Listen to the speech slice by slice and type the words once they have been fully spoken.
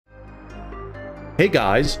Hey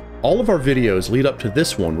guys, all of our videos lead up to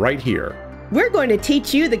this one right here. We're going to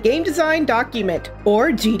teach you the Game Design Document, or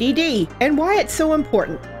GDD, and why it's so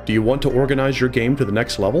important. Do you want to organize your game to the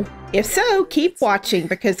next level? If so, keep watching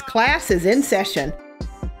because class is in session.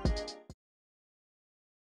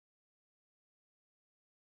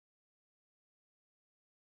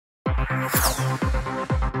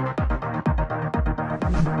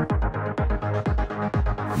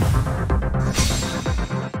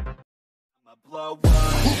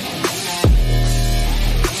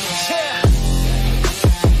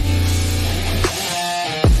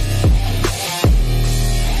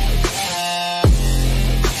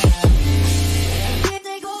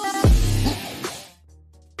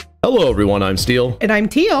 Hello everyone, I'm Steel. And I'm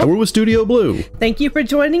Teal. And we're with Studio Blue. Thank you for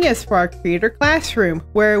joining us for our Creator Classroom,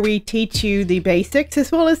 where we teach you the basics as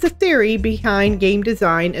well as the theory behind game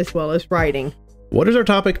design as well as writing. What is our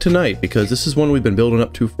topic tonight? Because this is one we've been building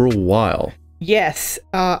up to for a while. Yes,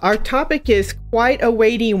 our topic is quite a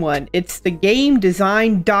weighty one. It's the Game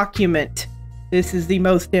Design Document. This is the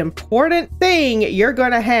most important thing you're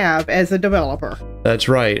going to have as a developer. That's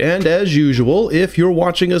right, and as usual, if you're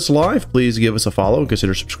watching us live, please give us a follow and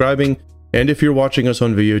consider subscribing. And if you're watching us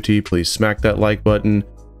on VOD, please smack that like button,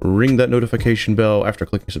 ring that notification bell after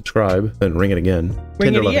clicking subscribe, then ring it again.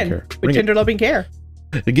 Ring it again, with tender loving care.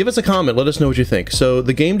 Give us a comment, let us know what you think. So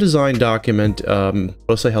the Game Design Document,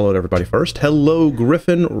 let's say hello to everybody first. Hello,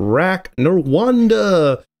 Gryphon, Rack,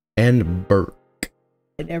 Nerwanda, and Burke.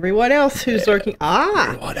 And everyone else who's lurking.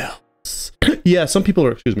 Everyone else. Yeah, some people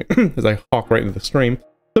are, excuse me, as I hawk right into the stream,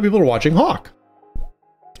 some people are watching Hawk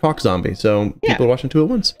Zombie, so people are watching two at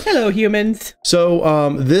once. Hello, humans. So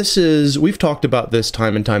we've talked about this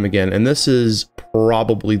time and time again, and this is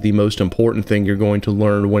probably the most important thing you're going to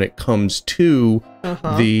learn when it comes to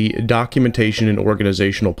the documentation and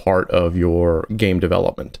organizational part of your game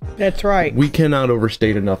development. That's right. We cannot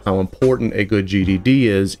overstate enough how important a good GDD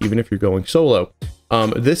is, even if you're going solo.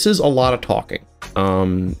 This is a lot of talking,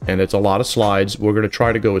 and it's a lot of slides. We're going to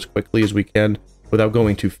try to go as quickly as we can without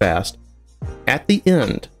going too fast. At the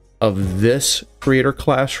end of this Creator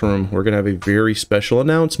Classroom, we're going to have a very special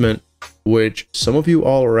announcement, which some of you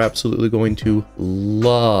all are absolutely going to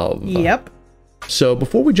love. Yep. So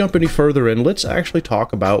before we jump any further in, let's actually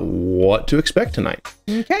talk about what to expect tonight.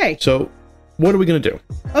 Okay. So what are we going to do?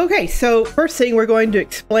 Okay, so first thing, we're going to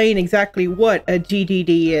explain exactly what a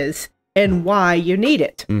GDD is and why you need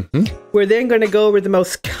it. We're then going to go over the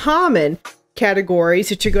most common categories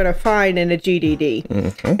that you're going to find in a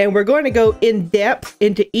GDD. And we're going to go in depth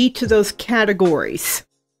into each of those categories.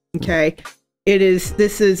 Okay.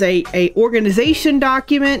 This is a organization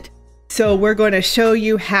document. So we're going to show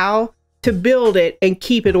you how to build it and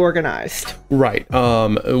keep it organized. Right.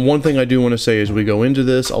 One thing I do want to say as we go into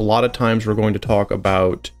this, a lot of times we're going to talk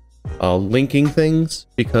about linking things,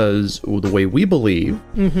 because the way we believe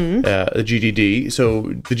the GDD, so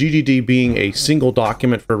the GDD being a single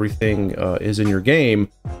document for everything is in your game.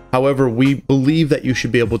 However, we believe that you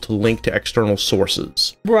should be able to link to external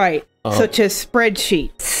sources. Right. Such as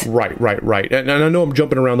spreadsheets. Right. And I know I'm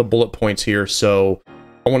jumping around the bullet points here, so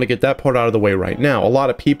I want to get that part out of the way right now. A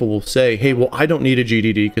lot of people will say, hey, well, I don't need a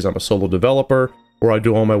GDD because I'm a solo developer, or I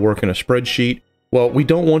do all my work in a spreadsheet. Well, we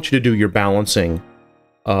don't want you to do your balancing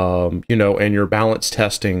you know, and your balance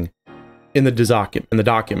testing in the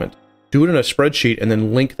document. Do it in a spreadsheet and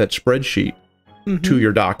then link that spreadsheet to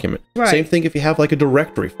your document. Right. Same thing if you have like a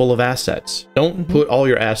directory full of assets. Don't put all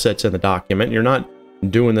your assets in the document. You're not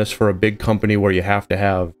doing this for a big company where you have to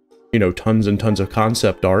have, you know, tons and tons of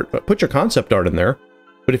concept art. But put your concept art in there.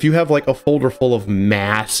 But if you have like a folder full of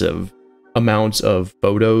massive amounts of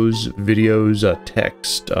photos, videos,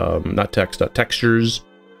 textures,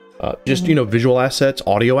 just, you know, visual assets,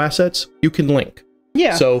 audio assets, you can link.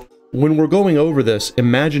 Yeah. So when we're going over this,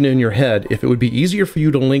 imagine in your head, if it would be easier for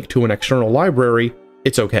you to link to an external library,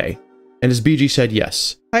 it's okay. And as BG said,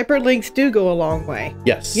 yes. Hyperlinks do go a long way.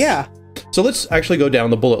 Yes. Yeah. So let's actually go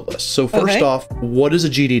down the bullet list. So first off, what is a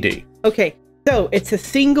GDD? Okay. So it's a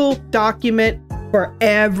single document for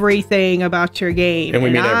everything about your game. And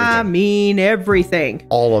we mean everything. I mean everything.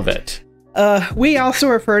 All of it. We also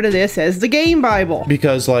refer to this as the Game Bible.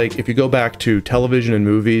 Because, like, if you go back to television and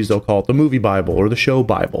movies, they'll call it the movie Bible or the show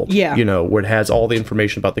Bible. Yeah. You know, where it has all the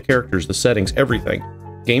information about the characters, the settings, everything.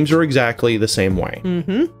 Games are exactly the same way.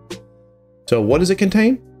 So what does it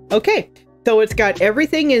contain? Okay. So it's got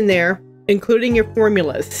everything in there, including your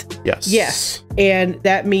formulas. Yes. Yes. And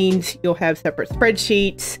that means you'll have separate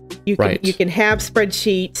spreadsheets. You can have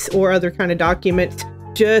spreadsheets or other kind of documents.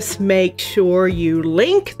 Just make sure you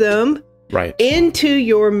link them into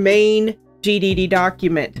your main GDD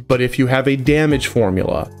document. But if you have a damage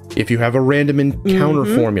formula, if you have a random encounter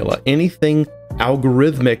formula, anything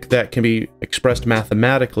algorithmic that can be expressed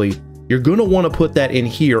mathematically, you're going to want to put that in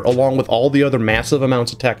here along with all the other massive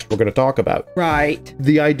amounts of text we're going to talk about. Right.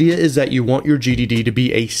 The idea is that you want your GDD to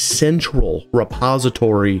be a central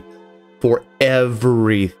repository for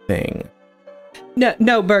everything.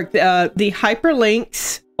 No, Burke, the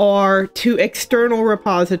hyperlinks are to external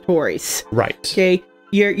repositories. Right. Okay.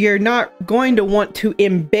 You're not going to want to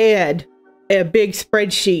embed a big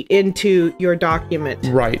spreadsheet into your document.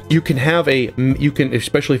 Right. You can have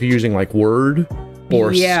especially if you're using like Word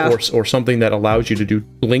or something that allows you to do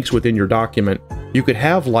links within your document, you could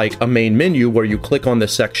have like a main menu where you click on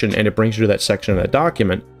this section and it brings you to that section of that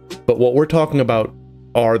document. But what we're talking about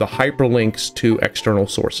are the hyperlinks to external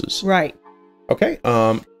sources. Right. Okay.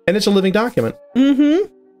 And it's a living document.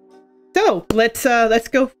 So let's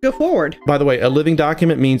go forward. By the way, a living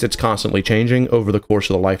document means it's constantly changing over the course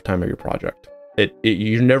of the lifetime of your project.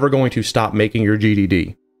 You're never going to stop making your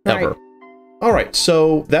GDD, ever. Right. All right,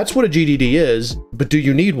 so that's what a GDD is, but do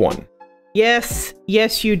you need one? Yes,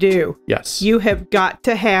 you do. Yes. You have got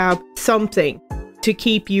to have something to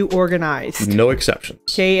keep you organized. No exceptions.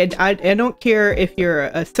 Okay, and I don't care if you're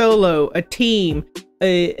a solo, a team,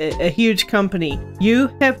 a huge company.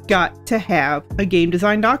 You have got to have a game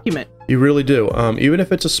design document. You really do. Even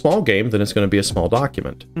if it's a small game, then it's going to be a small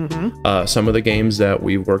document. Some of the games that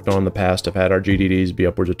we've worked on in the past have had our GDDs be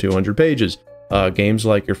upwards of 200 pages. Games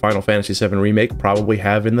like your Final Fantasy VII Remake probably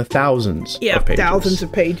have in the thousands of pages. Thousands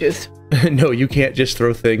of pages. No, you can't just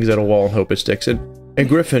throw things at a wall and hope it sticks. And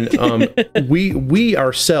Gryphon, we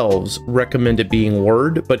ourselves recommend it being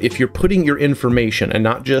Word, but if you're putting your information and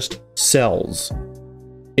not just cells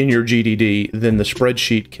in your GDD, then the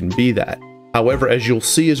spreadsheet can be that. However, as you'll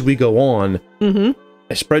see as we go on, a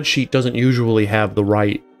spreadsheet doesn't usually have the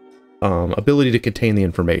right ability to contain the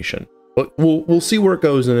information. But we'll see where it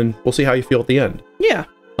goes, and then we'll see how you feel at the end. Yeah.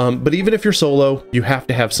 But even if you're solo, you have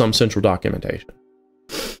to have some central documentation.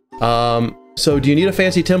 So do you need a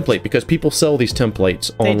fancy template? Because people sell these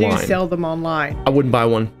templates online. They do sell them online. I wouldn't buy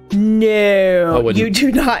one. No, you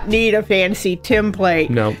do not need a fancy template.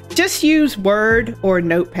 No. Just use Word or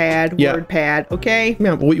Notepad, WordPad, okay?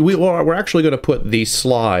 Yeah, we're actually going to put these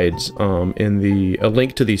slides, a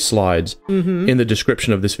link to these slides in the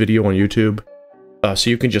description of this video on YouTube.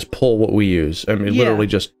 So you can just pull what we use. I mean, literally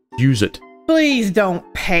just use it. Please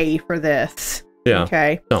don't pay for this. Yeah.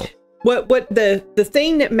 Okay. No. What the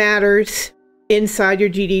thing that matters inside your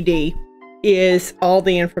GDD is all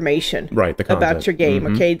the information about your game.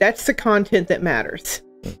 Okay, that's the content that matters.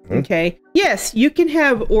 Okay. Yes, you can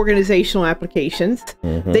have organizational applications.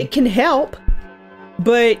 They can help,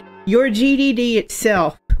 but your GDD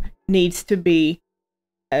itself needs to be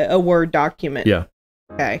a Word document. Yeah.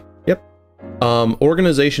 Okay. Yep.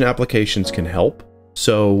 Organization applications can help.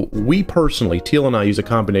 So we personally, Teal and I, use a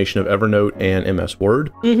combination of Evernote and MS Word,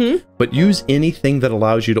 but use anything that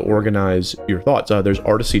allows you to organize your thoughts. There's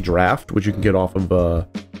Artisy Draft, which you can get off of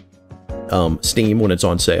Steam when it's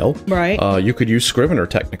on sale. Right. You could use Scrivener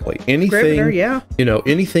technically. Anything, Scrivener, yeah.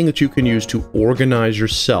 Anything that you can use to organize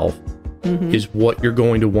yourself is what you're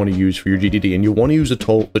going to want to use for your GDD, and you want to use the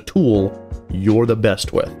tool you're the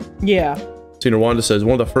best with. Yeah. Senior Wanda says,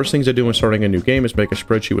 one of the first things I do when starting a new game is make a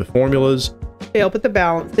spreadsheet with formulas. Help with the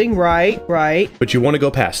balancing, right. But you want to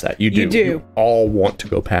go past that. You do. You all want to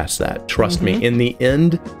go past that. Trust me. In the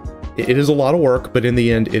end, it is a lot of work, but in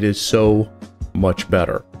the end, it is so much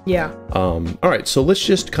better. Yeah. All right, so let's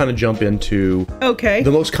just kind of jump into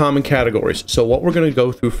the most common categories. So what we're going to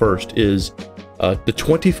go through first is the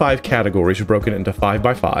 25 categories. We've broken it into 5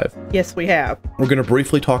 by 5. Yes, we have. We're going to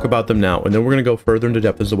briefly talk about them now, and then we're going to go further into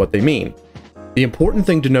depth as to what they mean. The important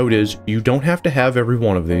thing to note is you don't have to have every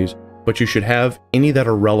one of these, but you should have any that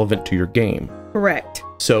are relevant to your game. Correct.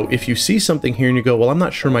 So if you see something here and you go, well, I'm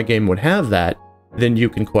not sure my game would have that, then you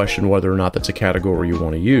can question whether or not that's a category you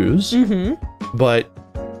want to use. But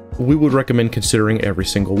we would recommend considering every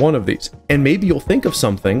single one of these. And maybe you'll think of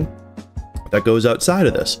something that goes outside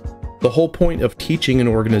of this. The whole point of teaching an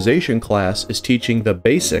organization class is teaching the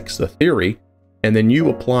basics, the theory, and then you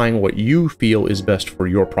applying what you feel is best for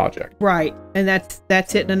your project. Right. And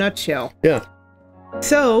that's it in a nutshell. Yeah.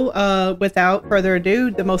 So, without further ado,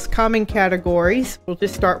 the most common categories, we'll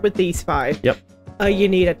just start with these 5. Yep. You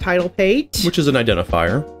need a title page. Which is an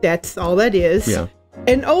identifier. That's all that is. Yeah.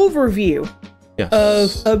 An overview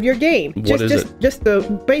of your game. What is it? Just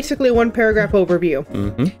basically one paragraph overview.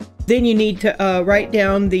 Then you need to write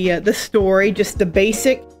down the story, just the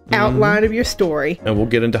basic outline of your story. And we'll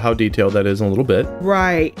get into how detailed that is in a little bit.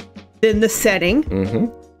 Right. Then the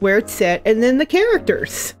setting. where it's set, and then the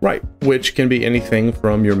characters. Right, which can be anything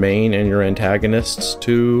from your main and your antagonists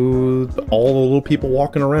to all the little people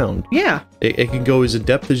walking around. Yeah. It can go as in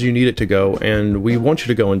depth as you need it to go, and we want you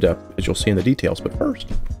to go in depth, as you'll see in the details. But first,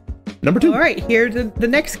 number 2. All right, here are the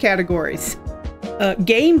next categories.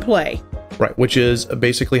 Gameplay. Right, which is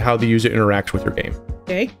basically how the user interacts with your game.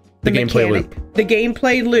 Okay. The gameplay loop. The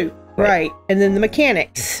gameplay loop. Right. And then the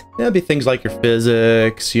mechanics. That'd be things like your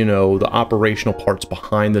physics, you know, the operational parts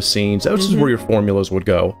behind the scenes. This is where your formulas would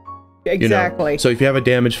go. Exactly. You know? So if you have a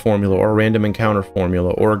damage formula or a random encounter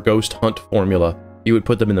formula or a ghost hunt formula, you would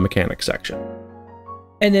put them in the mechanics section.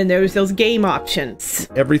 And then there's those game options.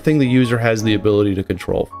 Everything the user has the ability to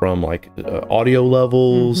control, from like audio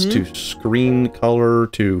levels to screen color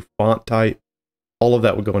to font type, all of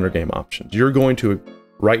that would go under game options. You're going to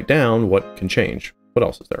write down what can change. What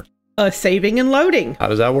else is there? Saving and loading. How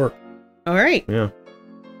does that work? All right. Yeah,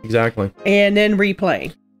 exactly. And then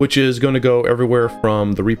replay. Which is going to go everywhere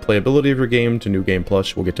from the replayability of your game to New Game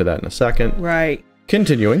Plus. We'll get to that in a second. Right.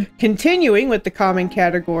 Continuing. Continuing with the common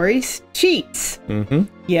categories. Cheats.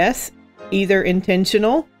 Yes, either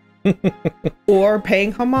intentional or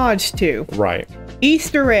paying homage to. Right.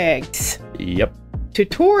 Easter eggs. Yep.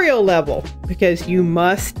 Tutorial level, because you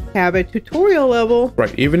must have a tutorial level.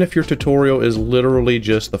 Right, even if your tutorial is literally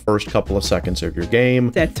just the first couple of seconds of your game.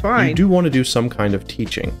 That's fine. You do want to do some kind of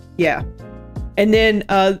teaching. Yeah. And then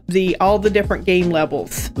all the different game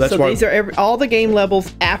levels. That's so why these are all the game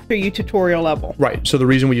levels after you tutorial level. Right. So the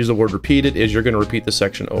reason we use the word repeated is you're going to repeat the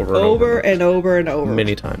section over and over.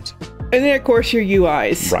 Many times. And then, of course, your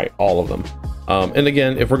UIs. Right. All of them. And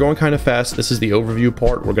again, if we're going kind of fast, this is the overview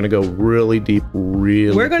part. We're going to go really deep,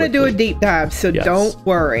 We're going to do a deep dive, so don't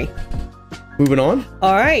worry. Moving on.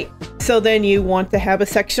 All right. So then you want to have a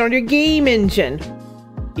section on your game engine.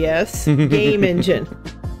 Yes, game engine.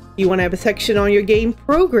 You want to have a section on your game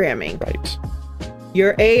programming. Right.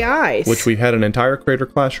 Your AIs. Which we had an entire creator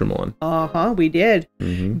classroom on. We did.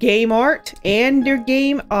 Game art and your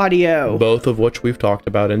game audio. Both of which we've talked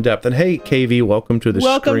about in depth. And hey, KV, welcome to the stream.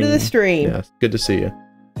 Welcome to the stream. Yes, good to see you.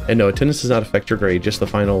 And no, attendance does not affect your grade, just the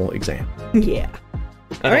final exam. Yeah.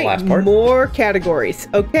 All right, last part. More categories.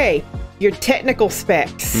 Okay, your technical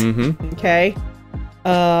specs. Okay.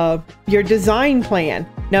 Your design plan.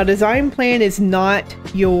 Now, design plan is not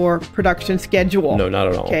your production schedule. No, not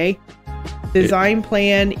at all. Okay. Design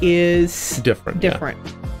plan is different. Yeah.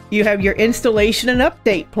 You have your installation and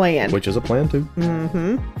update plan. Which is a plan too.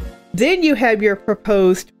 Then you have your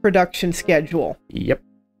proposed production schedule. Yep.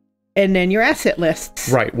 And then your asset lists.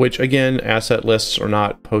 Right, which again, asset lists are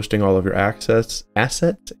not posting all of your assets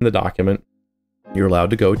in the document. You're allowed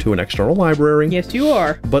to go to an external library. Yes, you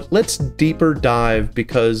are. But let's deeper dive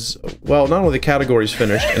because, well, not only the category's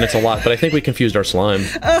finished, and it's a lot, but I think we confused our slime.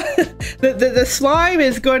 The slime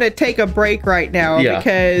is going to take a break right now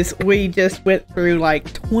because we just went through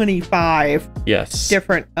like 25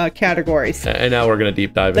 different categories. And now we're going to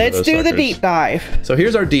deep dive into those Let's do the deep dive. So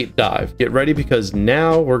here's our deep dive. Get ready because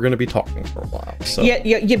now we're going to be talking for a while. So. Yeah,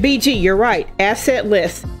 BG, you're right. Asset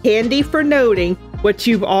list, handy for noting what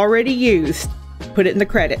you've already used. Put it in the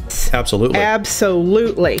credits. Absolutely.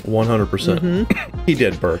 Absolutely. 100%. He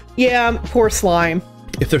did, Bert. Yeah, poor slime.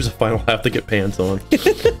 If there's a final half to get pants on.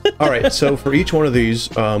 All right, so for each one of these,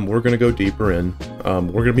 we're going to go deeper in.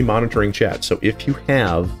 We're going to be monitoring chat. So if you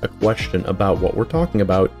have a question about what we're talking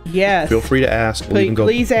about, feel free to ask.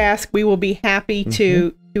 Please ask. We will be happy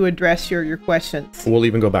to address your questions. We'll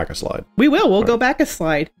even go back a slide. We will. We'll go back a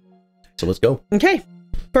slide. So let's go. Okay.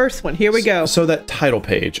 First one, here we go. So that title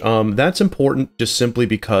page, that's important just simply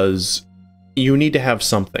because you need to have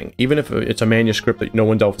something. Even if it's a manuscript that no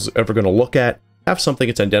one else is ever going to look at, have something,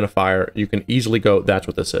 it's an identifier. You can easily go, that's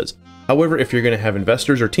what this is. However, if you're going to have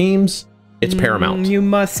investors or teams, it's paramount.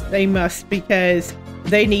 They must, because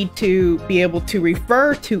they need to be able to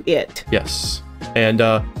refer to it. Yes. And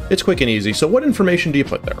it's quick and easy. So what information do you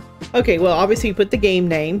put there? Okay, well, obviously you put the game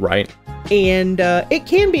name. Right. And it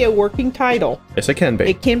can be a working title. Yes, it can be.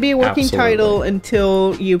 It can be a working title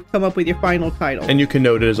until you come up with your final title. And you can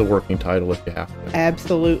note it as a working title if you have to.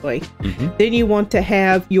 Absolutely. Then you want to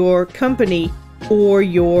have your company or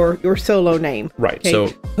your solo name. Right. Okay? So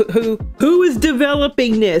who is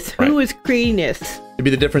developing this? Who is creating this? It'd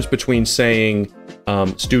be the difference between saying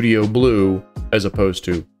Studio Blue as opposed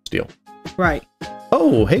to Steel. Right.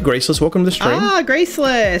 Oh, hey, Graceless, welcome to the stream. Ah,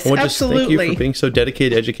 Graceless, absolutely. Thank you for being so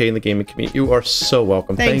dedicated, educating the gaming community. You are so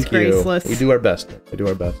welcome. Thanks, Thank you. Graceless. We do our best.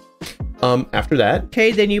 After that.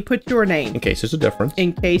 Okay, then you put your name. In case there's a difference.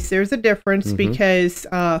 In case there's a difference, because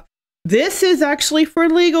this is actually for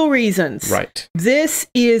legal reasons. Right. This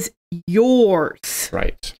is yours.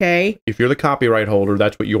 Right. Okay. If you're the copyright holder,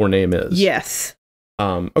 that's what your name is. Yes.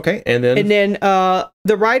 Okay, and then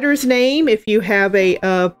the writer's name, if you have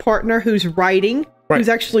a partner who's writing, who's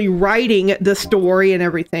actually writing the story and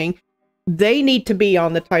everything, they need to be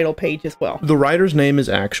on the title page as well. The writer's name is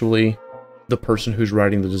actually the person who's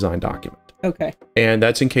writing the design document. Okay. And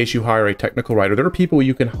that's in case you hire a technical writer. There are people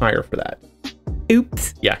you can hire for that.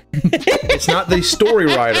 Oops. Yeah. It's not the story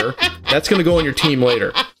writer. That's going to go on your team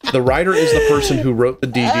later. The writer is the person who wrote the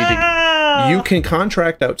DDD. You can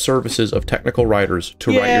contract out services of technical writers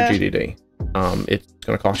to write your GDD. It's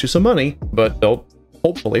going to cost you some money, but they'll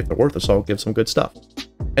hopefully, if they're worth it, so give some good stuff.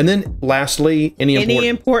 And then lastly, any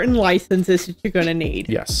important licenses that you're going to need.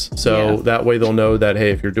 Yes. So that way they'll know that, hey,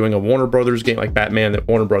 if you're doing a Warner Brothers game like Batman, that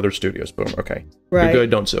Warner Brothers Studios, boom, okay. Right. You're good,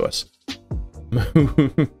 don't sue us.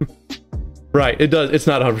 Right, it does. It's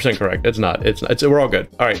not 100% correct. It's not. We're all good.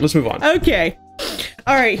 All right, let's move on. Okay.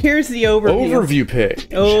 All right, here's the overview. Overview page.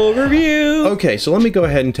 Overview. Okay, so let me go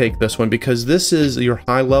ahead and take this one because this is your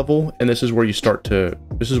high level, and this is where you start to,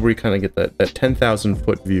 this is where you kind of get that 10,000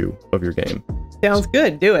 foot view of your game. Sounds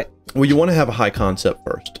good. Do it. Well, you want to have a high concept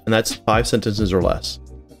first, and that's 5 sentences or less.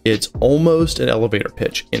 It's almost an elevator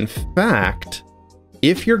pitch. In fact,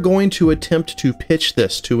 if you're going to attempt to pitch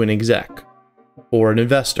this to an exec or an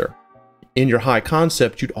investor, in your high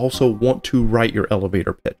concept, you'd also want to write your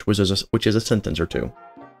elevator pitch, which is a sentence or two.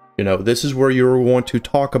 You know, this is where you want to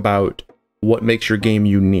talk about what makes your game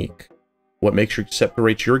unique, what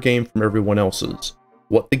separates your game from everyone else's,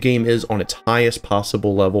 what the game is on its highest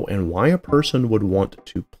possible level, and why a person would want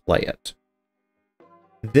to play it.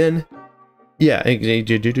 Then, yeah, yes,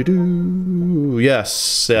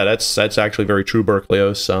 yeah, that's actually very true,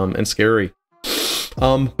 Berkelios, and scary.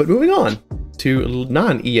 But moving on to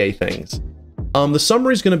non-EA things. The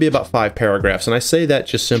summary is going to be about 5 paragraphs, and I say that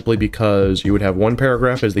just simply because you would have 1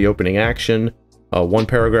 paragraph as the opening action, 1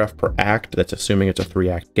 paragraph per act, that's assuming it's a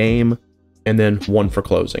 3-act game, and then 1 for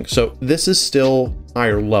closing. So this is still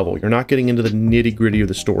higher level. You're not getting into the nitty-gritty of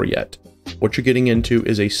the story yet. What you're getting into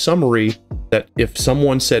is a summary that if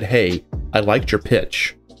someone said, hey, I liked your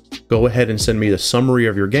pitch, go ahead and send me the summary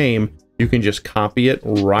of your game, you can just copy it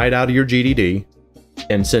right out of your GDD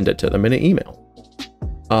and send it to them in an email.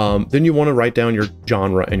 Then you want to write down your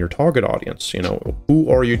genre and your target audience. You know, who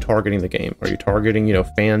are you targeting the game? Are you targeting, you know,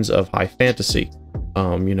 fans of high fantasy?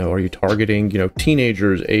 You know, are you targeting, you know,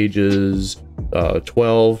 teenagers ages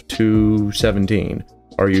 12 to 17?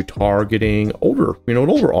 Are you targeting older, you know, an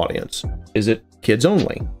older audience? Is it kids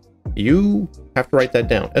only? You have to write that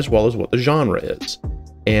down, as well as what the genre is.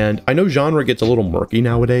 And I know genre gets a little murky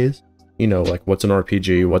nowadays. You know, like what's an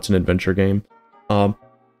RPG, what's an adventure game?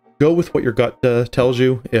 Go with what your gut tells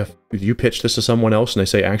you. If you pitch this to someone else and they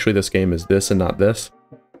say, actually, this game is this and not this,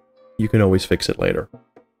 you can always fix it later.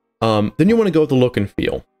 Then you want to go with the look and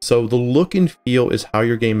feel. So the look and feel is how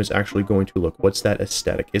your game is actually going to look. What's that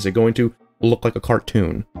aesthetic? Is it going to look like a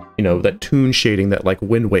cartoon? You know, that toon shading that like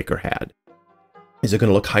Wind Waker had. Is it going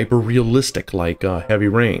to look hyper realistic like Heavy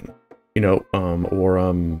Rain? You know,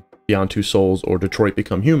 or Beyond Two Souls or Detroit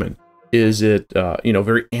Become Human? Is it, you know,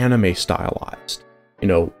 very anime stylized? You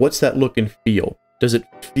know, what's that look and feel? Does it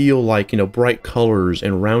feel like, you know, bright colors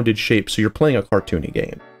and rounded shapes? So you're playing a cartoony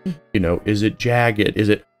game. You know, is it jagged? Is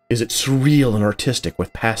it surreal and artistic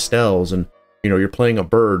with pastels and, you know, you're playing a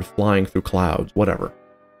bird flying through clouds, whatever.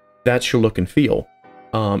 That's your look and feel.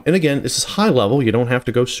 And again, this is high level. You don't have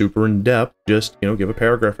to go super in depth. Just, you know, give a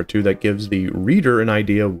paragraph or two that gives the reader an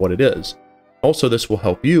idea of what it is. Also, this will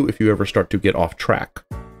help you if you ever start to get off track.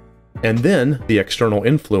 And then the external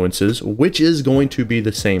influences, which is going to be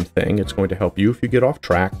the same thing. It's going to help you if you get off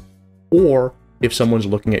track, or if someone's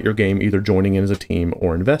looking at your game, either joining in as a team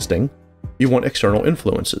or investing, you want external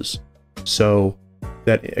influences. So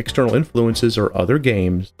that external influences are other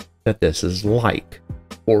games that this is like,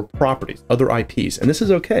 or properties, other IPs. And this is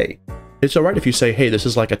okay. It's all right if you say, hey, this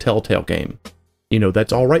is like a Telltale game. You know,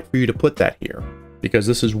 that's all right for you to put that here, because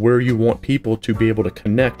this is where you want people to be able to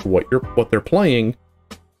connect what they're playing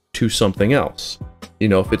to something else. You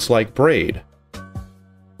know, if it's like Braid.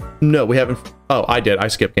 No, we haven't. Oh, I did. I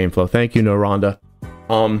skipped game flow. Thank you, Noranda.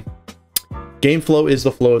 Game flow is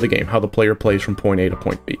the flow of the game, how the player plays from point A to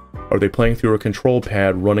point B. Are they playing through a control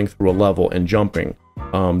pad, running through a level and jumping?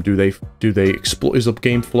 Do they explore? Is the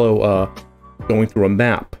game flow going through a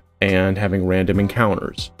map and having random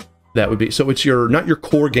encounters? That would be, so it's not your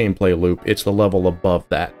core gameplay loop, it's the level above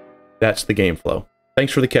that. That's the game flow.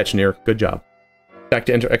 Thanks for the catch, Near. Good job. Back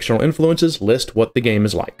to enter external influences, list what the game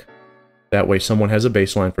is like. That way someone has a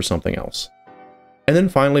baseline for something else. And then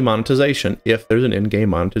finally, monetization, if there's an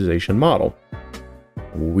in-game monetization model.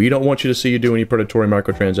 We don't want you to see you do any predatory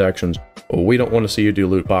microtransactions. Or we don't want to see you do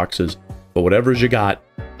loot boxes. But whatever's you got,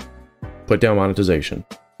 put down monetization.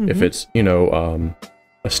 If it's, you know,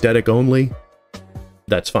 aesthetic only,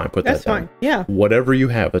 that's fine. Put that down. That's fine. Yeah. Whatever you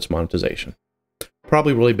have, that's monetization.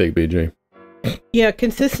 Probably really big, BG. Yeah,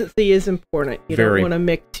 consistency is important. You don't want to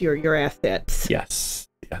mix your assets. Yes.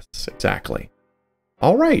 Yes, exactly.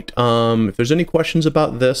 All right. If there's any questions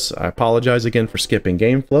about this, I apologize again for skipping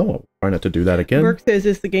game flow. I'll try not to do that again. Merc says,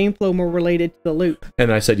 is the game flow more related to the loop?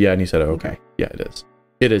 And I said, yeah, and he said, oh, okay. Yeah, it is.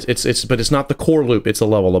 It is. It's but it's not the core loop. It's a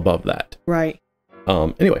level above that. Right.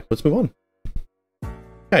 Anyway, let's move on.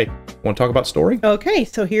 Okay, want to talk about story? Okay,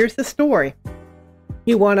 so here's the story.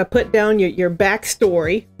 You want to put down your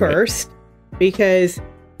backstory first, because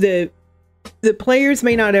the players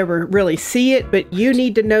may not ever really see it, but you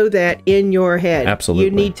need to know that in your head. Absolutely.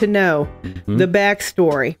 You need to know the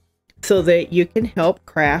backstory so that you can help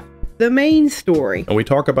craft the main story. And we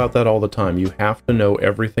talk about that all the time. You have to know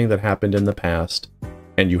everything that happened in the past,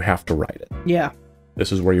 and you have to write it. Yeah.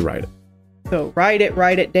 This is where you write it. So write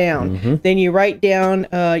it down. Then you write down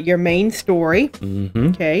your main story,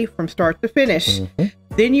 okay, from start to finish.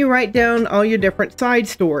 Then you write down all your different side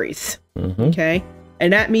stories, okay?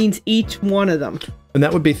 And that means each one of them. And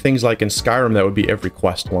that would be things like in Skyrim, that would be every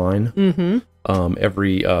quest line.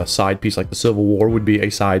 Every side piece, like the Civil War would be a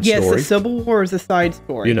side story. Yes, the Civil War is a side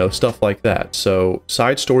story. You know, stuff like that. So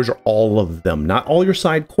side stories are all of them. Not all your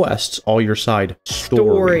side quests, all your side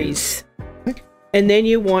stories. And then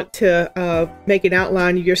you want to make an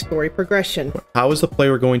outline of your story progression. How is the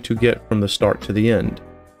player going to get from the start to the end?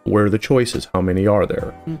 Where are the choices? How many are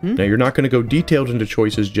there? Now, you're not going to go detailed into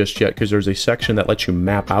choices just yet, because there's a section that lets you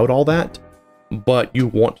map out all that. But you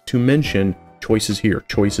want to mention choices here,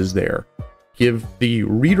 choices there. Give the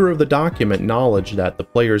reader of the document knowledge that the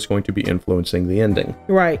player is going to be influencing the ending.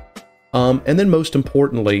 Right. And then most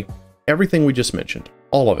importantly, everything we just mentioned,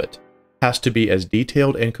 all of it, has to be as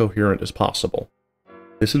detailed and coherent as possible.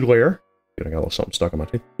 This is where, I got a little something stuck on my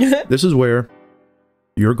teeth. This is where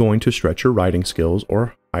you're going to stretch your writing skills,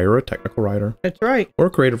 or hire a technical writer. That's right. Or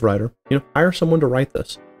a creative writer. You know, hire someone to write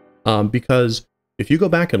this. Because if you go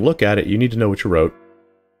back and look at it, you need to know what you wrote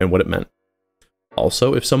and what it meant.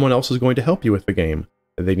 Also, if someone else is going to help you with the game,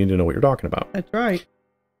 they need to know what you're talking about. That's right.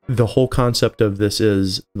 The whole concept of this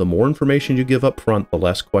is the more information you give up front, the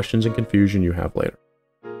less questions and confusion you have later.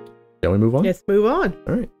 Shall we move on? Let's move on.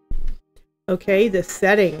 All right. Okay, the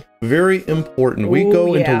setting. Very important. We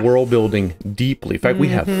go into world building deeply. In fact, we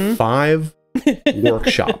have 5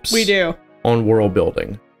 workshops. We do. On world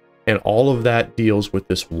building. And all of that deals with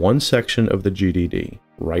this one section of the GDD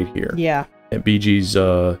right here. Yeah. And BG's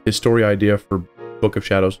his story idea for Book of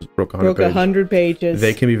Shadows broke 100 pages.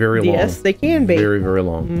 They can be very long. Yes, they can be. Very, very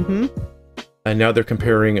long. And now they're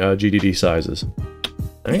comparing GDD sizes.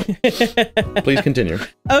 All right. Please continue.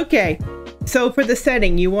 Okay. So for the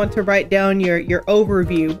setting, you want to write down your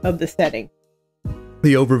overview of the setting.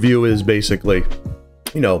 The overview is basically,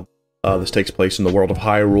 you know, this takes place in the world of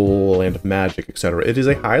Hyrule, land of magic, etc. It is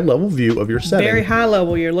a high-level view of your setting. Very high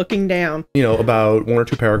level. You're looking down. You know, about 1 or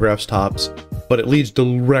 2 paragraphs tops, but it leads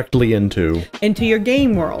directly into your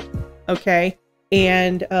game world. Okay,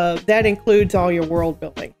 and that includes all your world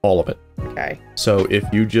building. All of it. Okay. So if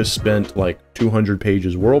you just spent like 200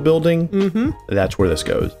 pages world building, that's where this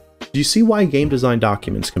goes. Do you see why game design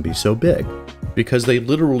documents can be so big? Because they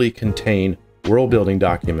literally contain world building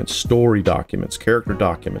documents, story documents, character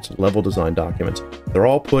documents, level design documents. They're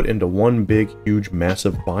all put into one big, huge,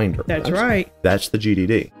 massive binder. That's right. That's the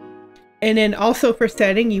GDD. And then also for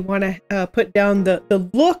setting, you want to put down the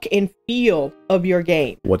look and feel of your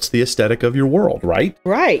game. What's the aesthetic of your world, right?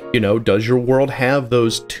 Right. You know, does your world have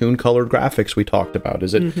those toon-colored graphics we talked about?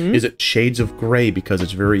 Is it shades of gray because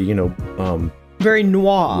it's very, you know, very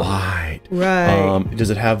noir. Wide. Right. Does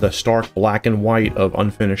it have the stark black and white of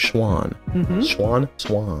Unfinished Swan?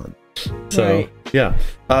 Swan. So, right. Yeah.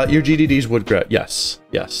 Your GDDs would, yes,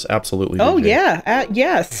 absolutely. Oh, yeah,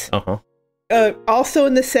 yes. Uh-huh. Also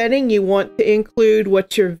in the setting, you want to include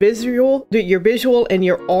what your visual and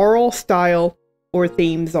your oral style or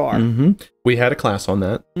themes are. We had a class on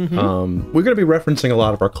that. We're going to be referencing a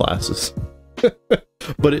lot of our classes.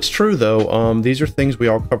 But it's true, though. These are things we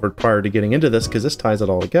all covered prior to getting into this, because this ties it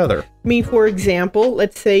all together. I mean, for example,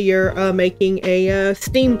 let's say you're making a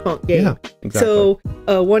steampunk game. Yeah, exactly.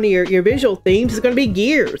 So one of your visual themes is going to be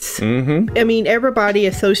gears. I mean, everybody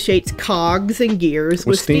associates cogs and gears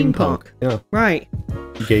with steampunk. Yeah. Right.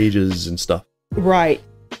 Gauges and stuff. Right.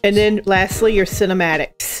 And then lastly, your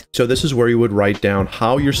cinematics. So this is where you would write down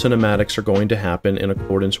how your cinematics are going to happen in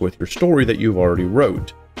accordance with your story that you've already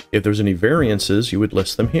wrote. If there's any variances, you would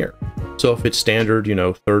list them here. So if it's standard, you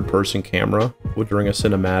know, third-person camera during a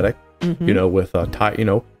cinematic, you know, with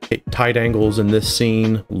tight angles in this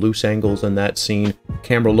scene, loose angles in that scene,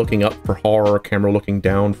 camera looking up for horror, camera looking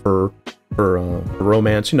down for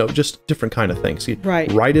romance, you know, just different kind of things. You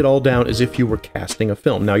write it all down as if you were casting a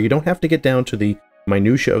film. Now, you don't have to get down to the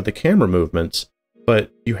minutia of the camera movements,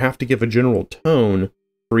 but you have to give a general tone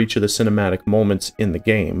for each of the cinematic moments in the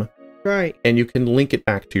game. Right. And you can link it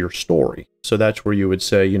back to your story. So that's where you would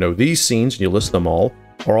say, you know, these scenes, and you list them all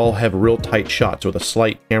have real tight shots with a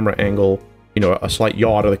slight camera angle, you know, a slight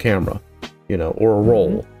yaw to the camera, you know, or a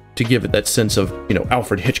roll to give it that sense of, you know,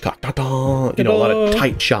 Alfred Hitchcock, you know, a lot of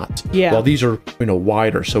tight shots. Yeah. While these are, you know,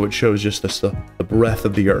 wider, so it shows just the breadth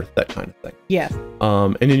of the earth, that kind of thing. Yeah.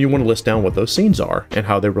 And then you want to list down what those scenes are and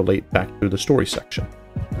how they relate back to the story section.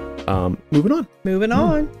 Moving on. Moving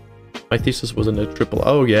on. My thesis was in a triple.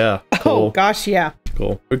 Oh, yeah. Cool. Oh, gosh, yeah.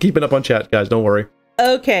 Cool. We're keeping up on chat, guys. Don't worry.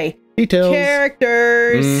 Okay. Details.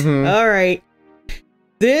 Characters. All right.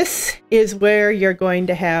 This is where you're going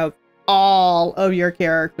to have all of your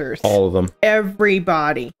characters. All of them.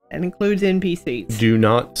 Everybody. That includes NPCs. Do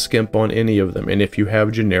not skimp on any of them. And if you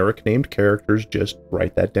have generic named characters, just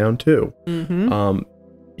write that down too.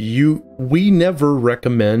 We never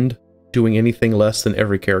recommend doing anything less than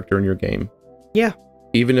every character in your game. Yeah.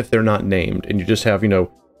 Even if they're not named, and you just have, you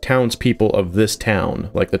know, townspeople of this town,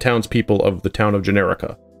 like the townspeople of the town of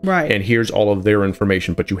Generica. Right. And here's all of their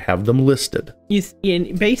information, but you have them listed.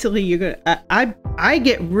 And basically, you're gonna. I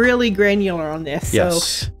get really granular on this.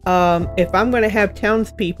 Yes. So, if I'm going to have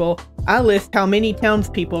townspeople, I list how many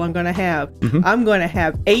townspeople I'm going to have. I'm going to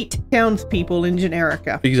have 8 townspeople in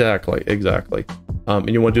Generica. Exactly. And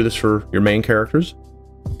you want to do this for your main characters.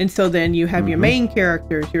 And so then you have your main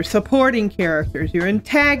characters, your supporting characters, your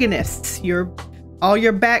antagonists, all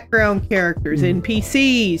your background characters,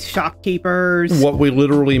 NPCs, shopkeepers. What we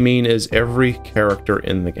literally mean is every character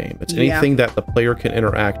in the game. It's anything that the player can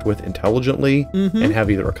interact with intelligently and have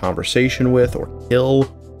either a conversation with or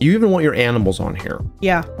kill. You even want your animals on here.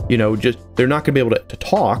 Yeah. You know, just they're not going to be able to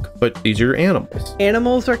talk, but these are your animals.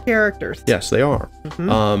 Animals are characters. Yes, they are.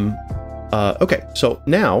 Okay, so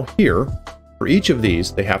now here, for each of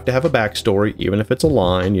these, they have to have a backstory, even if it's a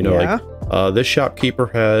line. You know, like this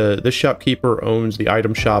shopkeeper owns the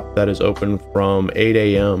item shop that is open from 8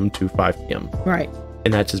 a.m. to 5 p.m. Right.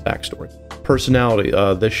 And that's his backstory. Personality: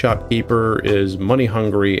 this shopkeeper is money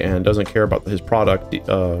hungry and doesn't care about his product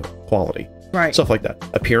quality. Right. Stuff like that.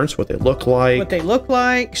 Appearance: what they look like. What they look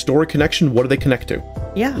like. Story connection: what do they connect to?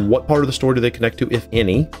 Yeah. What part of the story do they connect to, if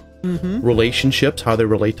any? Relationships: how they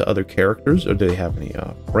relate to other characters, or do they have any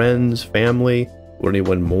friends, family? Will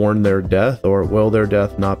anyone mourn their death, or will their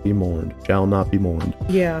death not be mourned? Shall not be mourned.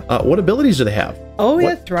 Yeah. What abilities do they have? Oh, what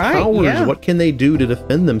that's right. Powers? Yeah. What can they do to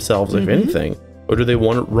defend themselves, if anything? Or do they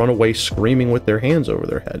want to run away screaming with their hands over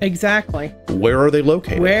their head? Exactly. Where are they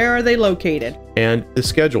located? Where are they located? And the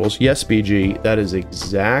schedules, yes, BG, that is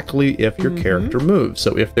exactly if your character moves.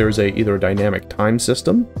 So if there's either a dynamic time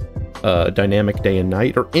system, dynamic day and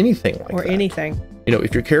night, or anything like that. Or anything. You know,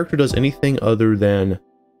 if your character does anything other than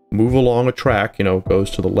move along a track, you know,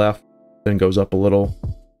 goes to the left, then goes up a little,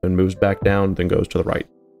 then moves back down, then goes to the right.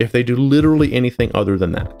 If they do literally anything other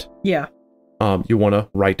than that, yeah, you want to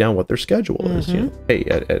write down what their schedule is. You know, hey,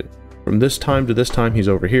 from this time to this time, he's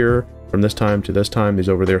over here. From this time to this time, he's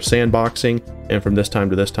over there sandboxing. And from this time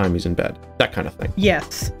to this time, he's in bed. That kind of thing.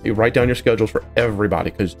 Yes. You write down your schedules for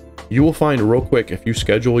everybody, because you will find real quick, if you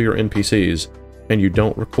schedule your NPCs and you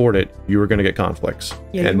don't record it, you are going to get conflicts.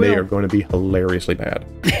 Yeah, and they are going to be hilariously bad.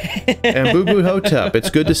 And Boo Boo Hotep,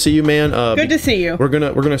 it's good to see you, man. Good to see you. We're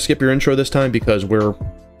gonna skip your intro this time because we're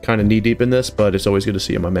kind of knee deep in this, but it's always good to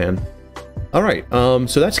see you, my man. All right,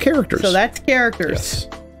 so that's characters. Yes.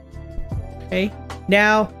 Okay.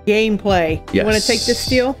 Now, gameplay. You want to take this,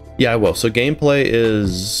 Steel? Yeah, I will. So gameplay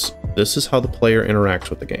this is how the player interacts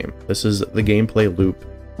with the game. This is the gameplay loop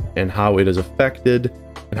and how it is affected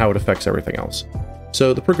and how it affects everything else.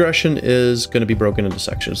 So the progression is going to be broken into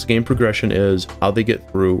sections. The game progression is how they get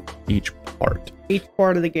through each part. Each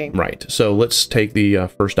part of the game. Right. So let's take the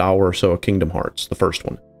first hour or so of Kingdom Hearts, the first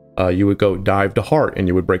one. You would go dive to heart, and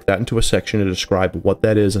you would break that into a section to describe what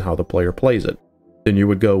that is and how the player plays it. Then you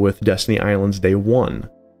would go with Destiny Islands Day 1,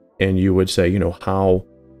 and you would say, you know, how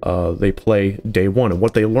they play Day 1 and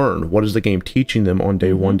what they learn. What is the game teaching them on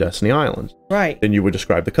Day 1 Destiny Islands? Right. Then you would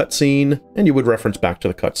describe the cutscene, and you would reference back to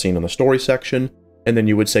the cutscene in the story section, and then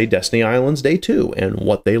you would say Destiny Islands Day 2 and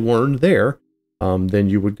what they learned there.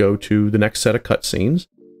 Then you would go to the next set of cutscenes.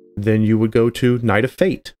 Then you would go to Night of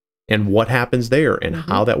Fate and what happens there and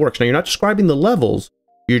how that works. Now, you're not describing the levels.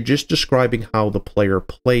 You're just describing how the player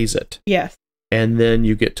plays it. Yes. and then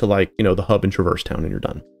you get to like, you know, the hub and traverse town and you're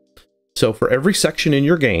done. So for every section in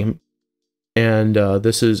your game, and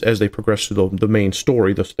this is as they progress through the main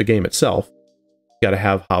story, the game itself, you got to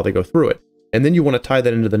have how they go through it. And then you want to tie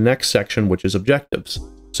that into the next section, which is objectives.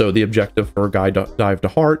 So the objective for Dive to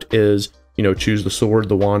Heart is, you know, choose the sword,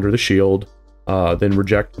 the wand, or the shield, then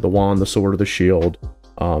reject the wand, the sword, or the shield.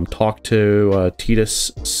 Talk to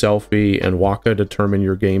Titus, Selfie, and Waka, determine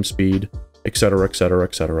your game speed, etc., etc.,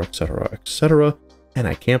 etc., etc., etc. And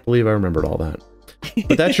I can't believe I remembered all that.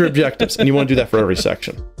 But that's your objectives, and you want to do that for every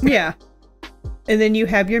section. Yeah. And then you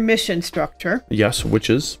have your mission structure. Yes, which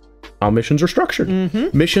is how missions are structured.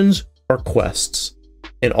 Missions are quests.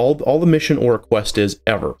 And all the mission or a quest is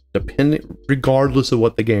ever, regardless of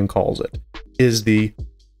what the game calls it, is the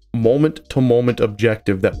moment-to-moment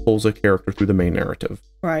objective that pulls a character through the main narrative.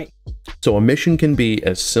 Right. So a mission can be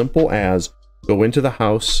as simple as go into the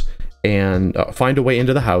house and find a way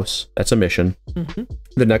into the house. That's a mission.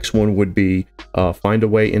 The next one would be find a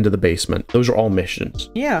way into the basement. Those are all missions.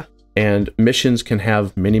 Yeah. And missions can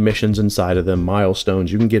have many missions inside of them,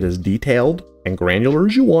 milestones. You can get as detailed and granular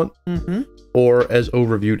as you want, or as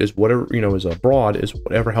overviewed as whatever, you know, as broad as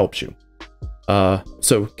whatever helps you.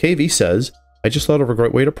 So KV says, I just thought of a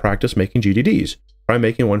great way to practice making GDDs. Try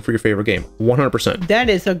making one for your favorite game. 100%. That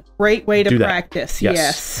is a great way to practice.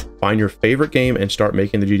 Yes. Find your favorite game and start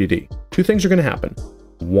making the GDD. Two things are going to happen.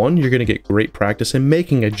 One, you're going to get great practice in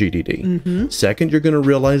making a GDD. Second, you're going to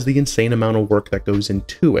realize the insane amount of work that goes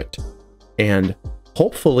into it. And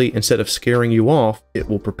hopefully, instead of scaring you off, it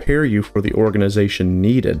will prepare you for the organization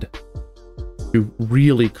needed to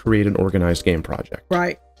really create an organized game project.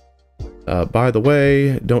 Right. By the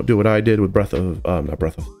way, don't do what I did with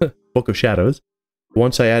Book of Shadows.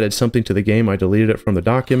 Once I added something to the game, I deleted it from the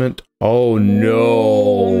document. Oh no.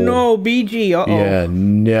 Oh no, BG. Uh-oh. Yeah,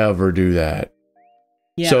 never do that.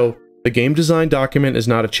 Yeah. So the game design document is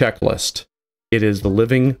not a checklist. It is the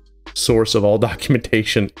living source of all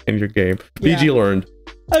documentation in your game. Yeah. BG learned.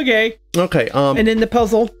 Okay. Okay. And then the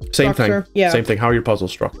puzzle same structure. thing. Yeah. Same thing. How are your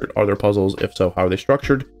puzzles structured? Are there puzzles? If so, how are they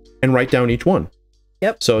structured? And write down each one.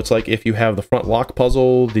 Yep. So it's like if you have the front lock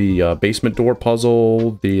puzzle, the basement door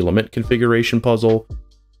puzzle, the lament configuration puzzle,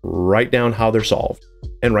 write down how they're solved.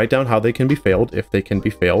 And write down how they can be failed, if they can be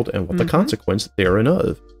failed, and what the consequence therein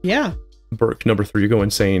of. Yeah. Burke, number 3, you go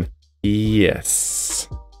insane. Yes.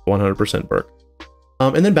 100% Burke.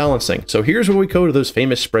 And then balancing. So here's where we go to those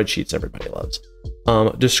famous spreadsheets everybody loves.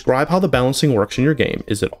 Describe how the balancing works in your game.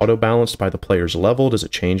 Is it auto-balanced by the player's level? Does it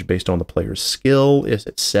change based on the player's skill? Is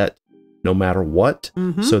it set no matter what?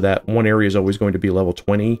 So that one area is always going to be level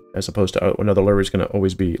 20 as opposed to another area is going to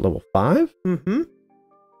always be level 5? You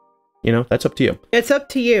know, that's up to you. It's up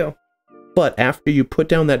to you. But after you put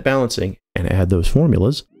down that balancing and add those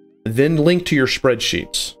formulas, then link to your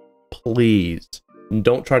spreadsheets. Please.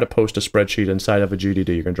 Don't try to post a spreadsheet inside of a GDD.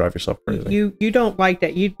 You're going to drive yourself crazy. You don't like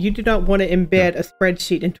that. You do not want to embed a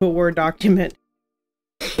spreadsheet into a Word document.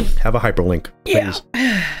 Have a hyperlink, please.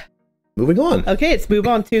 Yeah. Moving on. Okay, let's move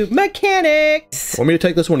on to mechanics. Want me to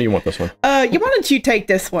take this one or you want this one? Why don't you take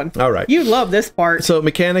this one? All right. You love this part. So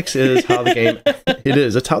mechanics is how the game,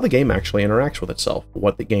 it's how the game actually interacts with itself,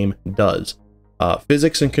 what the game does.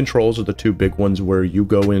 Physics and controls are the two big ones where you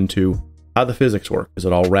go into how the physics work. Is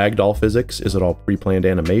it all ragdoll physics? Is it all pre-planned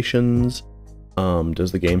animations?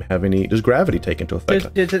 Does the game have any, does gravity take into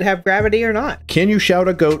effect? Does it have gravity or not? Can you shout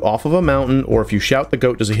a goat off of a mountain, or if you shout the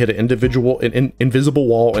goat, does it hit an invisible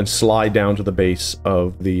wall and slide down to the base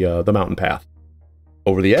of the mountain path?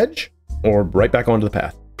 Over the edge, or right back onto the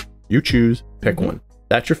path? You choose, pick one.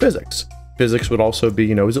 That's your physics. Physics would also be,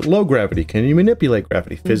 you know, is it low gravity? Can you manipulate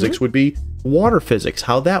gravity? Physics would be water physics,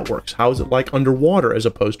 how that works. How is it like underwater as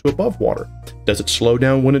opposed to above water? Does it slow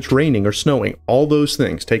down when it's raining or snowing? All those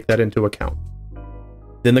things, take that into account.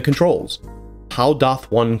 Then the controls. How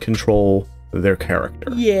doth one control their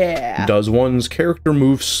character? Yeah. Does one's character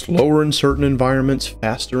move slower in certain environments,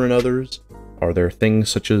 faster in others? Are there things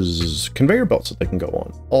such as conveyor belts that they can go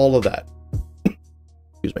on? All of that.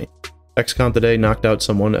 Excuse me. XCOM today knocked out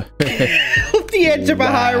someone. The edge of a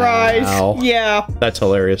high rise. Yeah. That's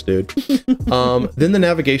hilarious, dude. Then the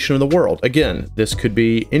navigation of the world. Again, this could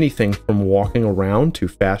be anything from walking around to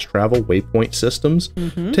fast travel waypoint systems.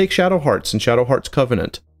 Take Shadow Hearts and Shadow Hearts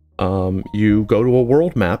Covenant. You go to a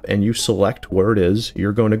world map and you select where it is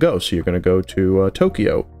you're going to go. So you're going to go to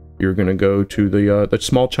Tokyo. You're going to go to the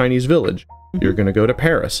small Chinese village. You're going to go to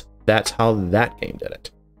Paris. That's how that game did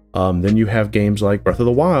it. Then you have games like Breath of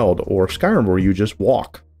the Wild or Skyrim where you just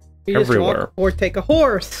walk everywhere. Just walk, or take a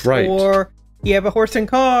horse. Right. Or you have a horse and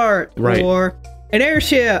cart. Right. Or an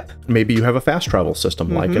airship. Maybe you have a fast travel system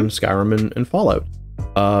like in Skyrim and Fallout.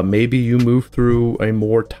 Maybe you move through a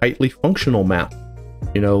more tightly functional map,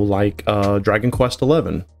 you know, like Dragon Quest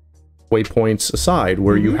XI, waypoints aside,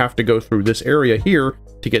 where you have to go through this area here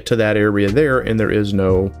to get to that area there, and there is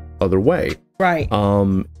no other way. Right.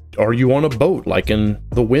 Are you on a boat, like in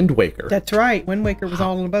the Wind Waker? That's right. Wind Waker was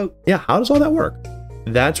all on a boat. Yeah, how does all that work?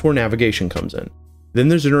 That's where navigation comes in. Then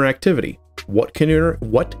there's interactivity. What can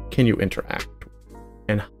you interact with,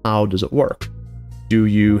 and how does it work? Do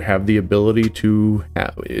you have the ability to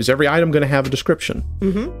have, is every item going to have a description?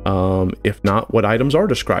 If not, what items are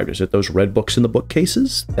described? Is it those red books in the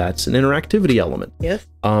bookcases? That's an interactivity element. Yes.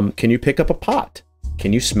 Can you pick up a pot?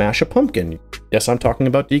 Can you smash a pumpkin? Yes, I'm talking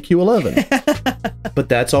about DQ11. But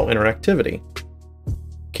that's all interactivity.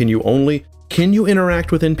 Can you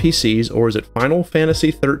interact with NPCs, or is it Final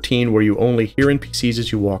Fantasy 13 where you only hear NPCs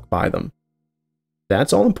as you walk by them?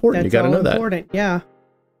 That's all important. You got to know that. That's all important, yeah.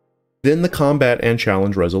 Then the combat and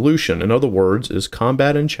challenge resolution. In other words, is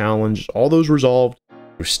combat and challenge, all those resolved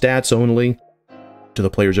through stats only? Do the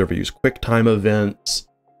players ever use quick time events?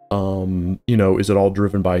 You know, is it all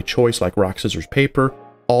driven by choice like rock, scissors, paper?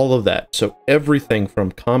 All of that. So everything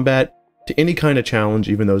from combat to any kind of challenge,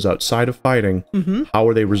 even those outside of fighting, how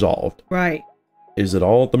are they resolved? Right. Is it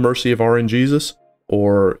all at the mercy of RNGesus,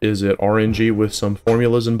 or is it RNG with some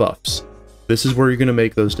formulas and buffs? This is where you're going to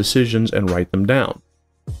make those decisions and write them down.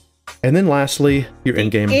 And then lastly, your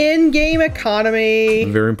in-game economy.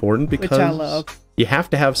 Very important, because which I love. You have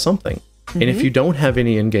to have something. And if you don't have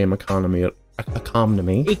any in-game economy,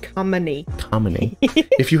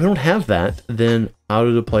 if you don't have that, then how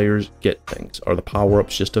do the players get things? Are the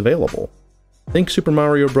power-ups just available? Think Super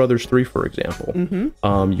Mario Brothers 3, for example.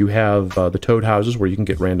 You have the Toad houses where you can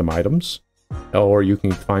get random items, or you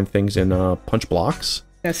can find things in punch blocks.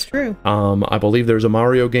 That's true. I believe there's a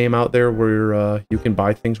Mario game out there where you can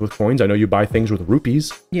buy things with coins. I know you buy things with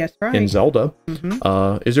rupees. Yes, right. In Zelda.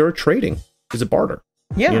 Is there a trading? Is it barter?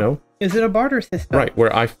 Yeah. You know? Is it a barter system? Right,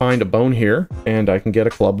 where I find a bone here and I can get a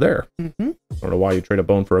club there. I don't know why you trade a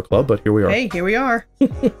bone for a club, but here we are. Hey, here we are.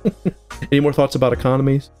 Any more thoughts about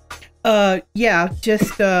economies? Yeah,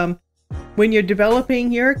 just when you're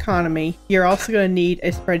developing your economy, you're also going to need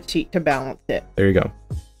a spreadsheet to balance it. There you go.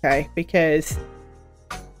 Okay, because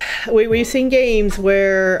we've seen games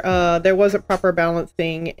where there wasn't proper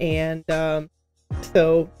balancing, and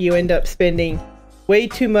so you end up spending way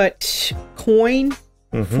too much coin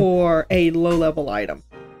for a low-level item.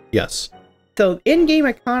 Yes. So in-game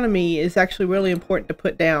economy is actually really important to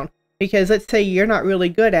put down, because let's say you're not really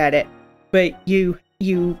good at it, but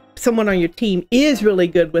someone on your team is really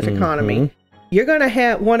good with economy. You're going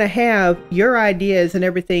to want to have your ideas and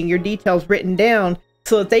everything, your details written down,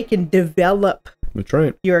 so that they can develop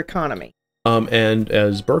your economy. And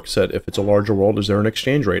as Burke said, if it's a larger world, is there an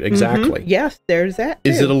exchange rate? Exactly. Yes, there's that too.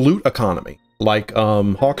 Is it a loot economy? Like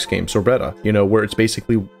Hawk's game, Sorbetta, you know, where it's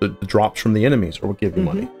basically the drops from the enemies or will give you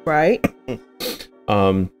money. Right.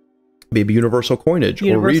 Maybe universal coinage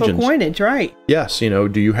or regions. Universal coinage, right. Yes, you know,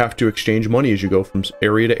 do you have to exchange money as you go from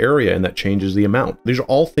area to area, and that changes the amount? These are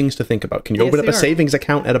all things to think about. Can you open up a savings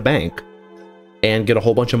account at a bank and get a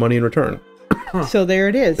whole bunch of money in return? So there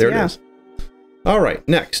it is. There it is. All right,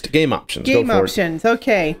 next, game options. Game options,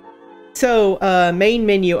 okay. So main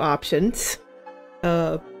menu options,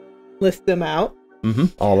 list them out.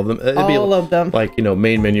 All of them. All of them. Like, you know,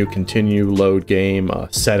 main menu, continue, load game,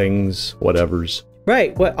 settings, whatevers.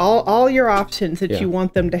 Right. All your options that you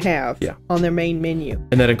want them to have on their main menu.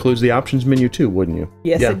 And that includes the options menu too, wouldn't you?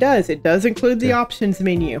 Yes, it does. It does include the options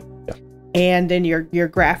menu. And then your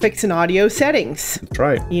graphics and audio settings. That's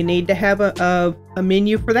right. You need to have a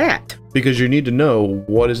menu for that. Because you need to know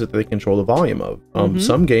what is it they control the volume of.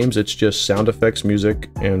 Some games it's just sound effects, music,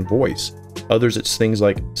 and voice. Others it's things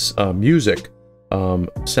like music,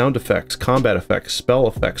 sound effects, combat effects, spell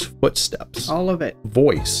effects, footsteps. All of it.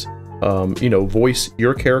 Voice. You know, voice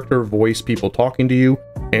your character, voice people talking to you,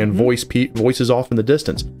 and voices off in the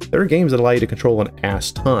distance. There are games that allow you to control an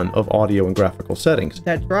ass ton of audio and graphical settings.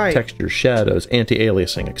 That's right. Textures, shadows,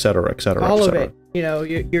 anti-aliasing, etc., etc., all of it. You know,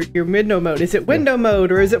 your window mode. Is it window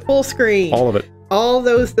mode or is it full screen? All of it. All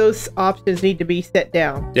those options need to be set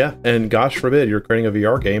down. Yeah, and gosh forbid you're creating a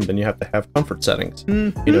VR game, then you have to have comfort settings.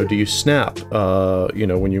 You know, do you snap? You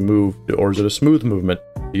know, when you move, or is it a smooth movement?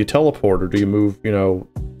 Do you teleport, or do you move? You know,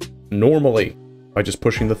 normally by just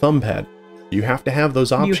pushing the thumb pad. You have to have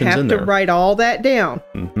those options in there. You have to write all that down.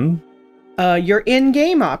 Your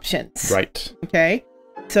in-game options. Right. Okay.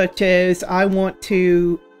 Such as I want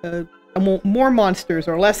more monsters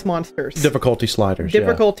or less monsters. Difficulty sliders.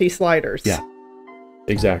 Difficulty sliders. Yeah.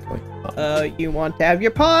 Exactly. You want to have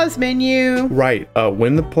your pause menu. Right.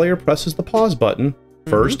 When the player presses the pause button,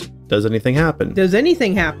 first, Does anything happen? Does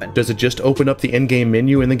anything happen? Does it just open up the in-game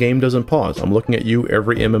menu and the game doesn't pause? I'm looking at you,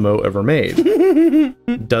 every MMO ever made.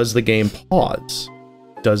 Does the game pause?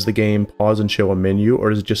 Does the game pause and show a menu, or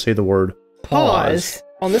does it just say the word pause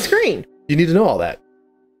on the screen? You need to know all that.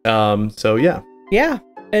 So yeah. Yeah.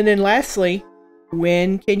 And then lastly,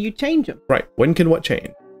 when can you change them? Right. When can what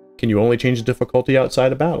change? Can you only change the difficulty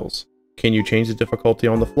outside of battles? Can you change the difficulty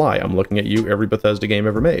on the fly? I'm looking at you, every Bethesda game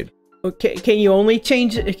ever made. Okay. Can you only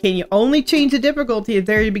change the difficulty at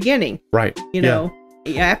the very beginning? Right. You know,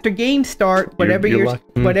 after games start, whatever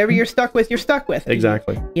you're stuck with, you're stuck with.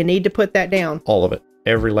 Exactly. You need to put that down. All of it.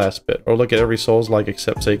 Every last bit. Or look at every Souls-like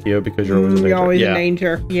except Seikyo, because you're always in danger. You're always in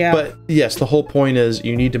danger. Yeah. But yes, the whole point is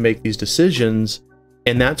you need to make these decisions,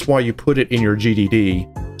 and that's why you put it in your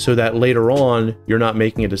GDD, so that later on you're not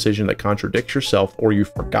making a decision that contradicts yourself, or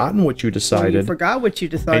you've forgotten what you decided. You forgot what you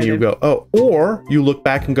decided. And you go, oh, or you look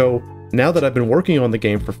back and go, now that I've been working on the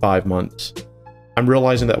game for 5 months, I'm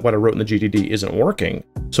realizing that what I wrote in the GDD isn't working,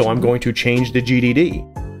 so I'm going to change the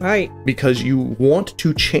GDD. Right. Because you want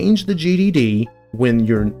to change the GDD when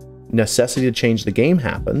your necessity to change the game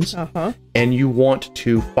happens, and you want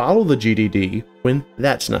to follow the GDD when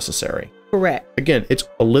that's necessary. Correct. Again, it's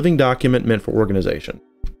a living document meant for organization.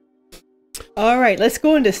 All right, let's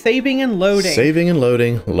go into saving and loading. Saving and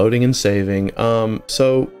loading, loading and saving.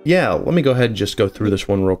 So yeah, let me go ahead and just go through this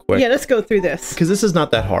one real quick. Yeah, let's go through this. Because this is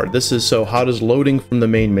not that hard. This is, so how does loading from the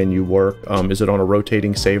main menu work? Is it on a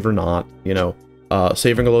rotating save or not? You know,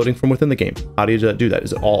 saving or loading from within the game. How do you do that?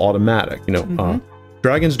 Is it all automatic? You know,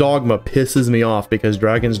 Dragon's Dogma pisses me off because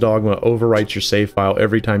Dragon's Dogma overwrites your save file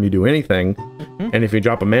every time you do anything. And if you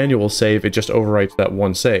drop a manual save, it just overwrites that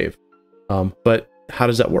one save. But how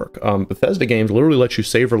does that work? Bethesda games literally let you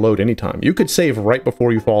save or load anytime. You could save right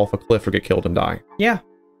before you fall off a cliff or get killed and die. Yeah.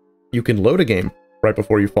 You can load a game right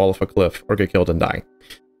before you fall off a cliff or get killed and die.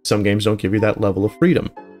 Some games don't give you that level of freedom.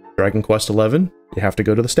 Dragon Quest XI, you have to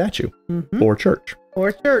go to the statue or church.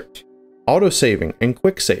 Or church. Auto-saving and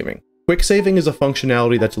quick saving. Quick saving is a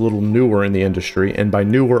functionality that's a little newer in the industry, and by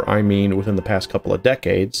newer, I mean within the past couple of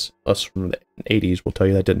decades. Us from the 80s will tell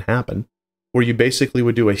you that didn't happen, where you basically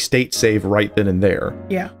would do a state save right then and there.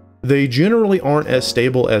 Yeah. They generally aren't as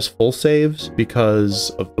stable as full saves because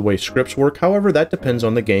of the way scripts work. However, that depends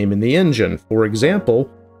on the game and the engine. For example,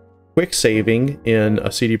 quick saving in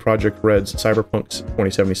a CD Projekt Red's Cyberpunk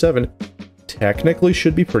 2077 technically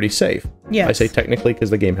should be pretty safe. Yes. I say technically because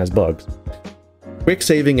the game has bugs. Quick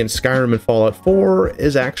saving in Skyrim and Fallout 4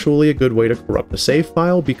 is actually a good way to corrupt the save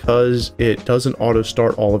file because it doesn't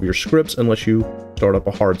auto-start all of your scripts unless you start up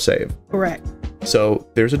a hard save. Correct. So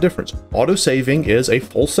there's a difference. Auto-saving is a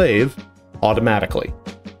full save automatically.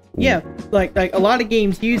 Yeah, like a lot of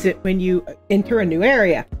games use it when you enter a new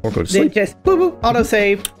area. Or go to sleep. They just boop, boop,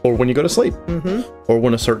 auto-save. Or when you go to sleep. Or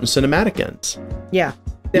when a certain cinematic ends. Yeah.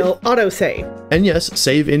 They'll auto-save. And yes,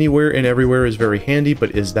 save anywhere and everywhere is very handy,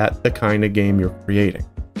 but is that the kind of game you're creating?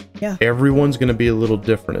 Yeah. Everyone's going to be a little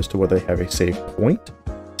different as to whether they have a save point,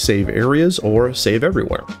 save areas, or save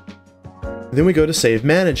everywhere. Then we go to save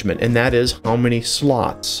management, and that is how many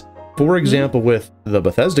slots. For example, with the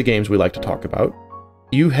Bethesda games we like to talk about,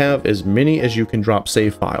 you have as many as you can drop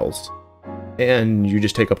save files, and you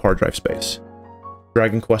just take up hard drive space.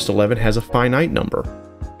 Dragon Quest XI has a finite number.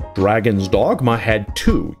 Dragon's Dogma had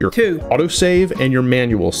two. Your autosave and your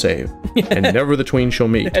manual save. And never the twain shall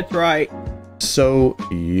meet. That's right. So,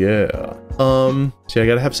 yeah. See, I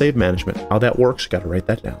gotta have save management. How that works, gotta write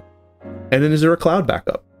that down. And then is there a cloud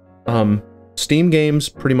backup? Steam games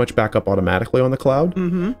pretty much back up automatically on the cloud.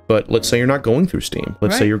 But let's say you're not going through Steam.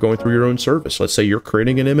 Let's say you're going through your own service. Let's say you're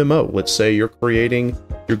creating an MMO. Let's say you're creating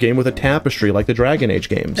your game with a tapestry like the Dragon Age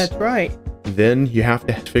games. That's right. Then you have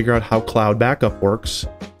to figure out how cloud backup works,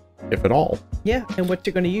 if at all. Yeah, and what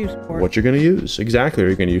you're going to use for it. What you're going to use, exactly. Are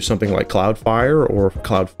you going to use something like Cloudfire or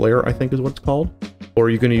Cloudflare, I think is what it's called? Or are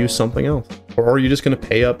you going to use something else? Or are you just going to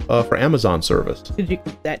pay up for Amazon service? Could you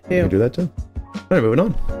do that too? You can do that too. All right, moving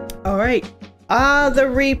on. All right. The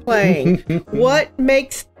replaying. What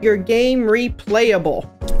makes your game replayable?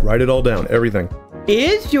 Write it all down, everything.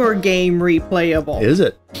 Is your game replayable? Is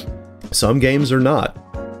it? Some games are not.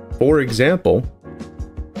 For example,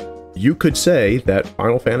 you could say that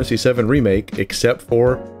Final Fantasy VII Remake, except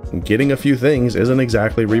for getting a few things, isn't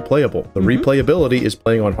exactly replayable. The replayability is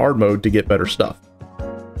playing on hard mode to get better stuff.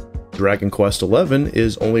 Dragon Quest XI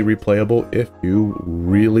is only replayable if you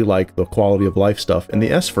really like the quality of life stuff in the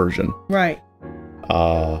S version. Right.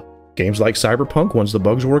 Games like Cyberpunk, once the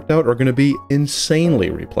bugs worked out, are going to be insanely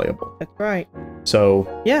replayable. That's right. So...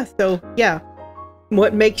 yeah,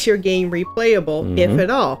 what makes your game replayable, if at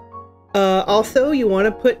all? Also, you want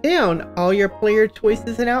to put down all your player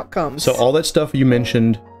choices and outcomes. So all that stuff you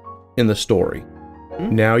mentioned in the story,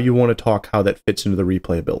 now you want to talk how that fits into the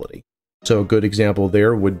replayability. So a good example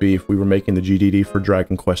there would be if we were making the GDD for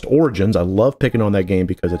Dragon Quest Origins. I love picking on that game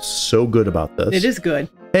because it's so good about this. It is good.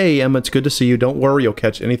 Hey, Emma, it's good to see you. Don't worry, you'll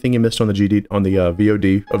catch anything you missed on the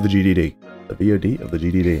VOD of the GDD. The VOD of the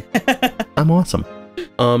GDD. I'm awesome.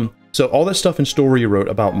 So all that stuff in story you wrote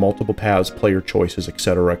about multiple paths, player choices,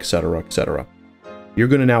 etc., etc., etc. You're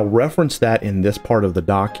going to now reference that in this part of the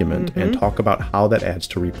document and talk about how that adds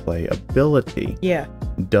to replayability. Yeah.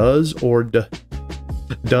 Does,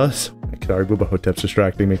 sorry, Booba Hotep's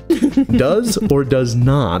distracting me. Does or does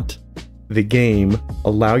not the game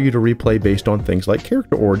allow you to replay based on things like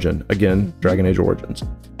character origin? Again, Dragon Age Origins.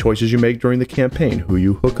 Choices you make during the campaign, who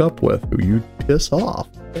you hook up with, who you piss off,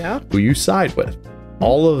 who you side with.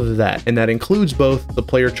 All of that. And that includes both the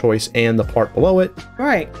player choice and the part below it.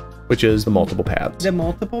 Right. Which is the multiple paths. The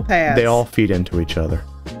multiple paths. They all feed into each other.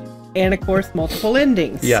 And of course, multiple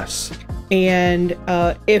endings. Yes. And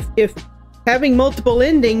if having multiple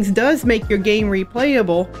endings does make your game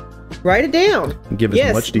replayable, write it down. Give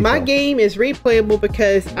as much detail. My game is replayable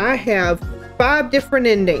because I have 5 different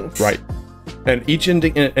endings. Right. And each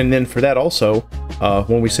ending, and then for that also,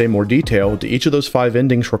 when we say more detail, do each of those 5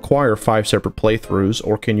 endings require 5 separate playthroughs,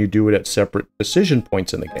 or can you do it at separate decision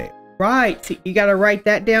points in the game? Right. So you got to write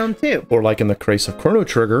that down too. Or like in the case of Chrono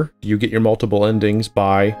Trigger, you get your multiple endings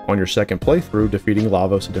by, on your second playthrough, defeating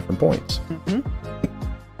Lavos at different points.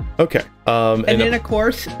 Okay. And then, of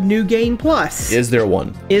course, New Game Plus. Is there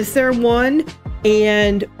one? Is there one?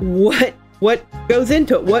 And what goes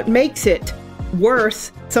into it? What makes it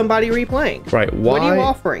worth somebody replaying? Right. Why, what are you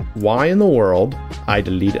offering? Why in the world? I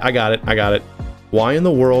deleted. I got it. Why in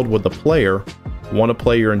the world would the player want to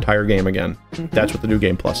play your entire game again? That's what the New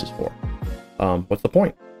Game Plus is for. What's the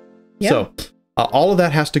point? Yeah. So all of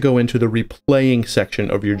that has to go into the replaying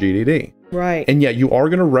section of your GDD. Right. And yet you are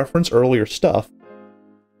going to reference earlier stuff,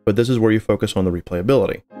 but this is where you focus on the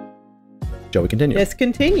replayability. Shall we continue? Let's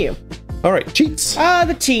continue. All right, cheats.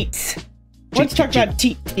 The cheats. Let's talk about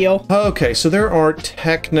cheats, Theo. Okay, so there are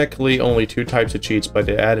technically only 2 types of cheats, but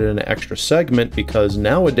they added an extra segment because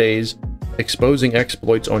nowadays exposing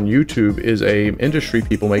exploits on YouTube is a industry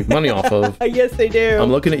people make money off of. Yes, they do.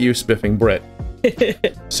 I'm looking at you, spiffing Brit.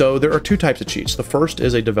 So there are 2 types of cheats. The first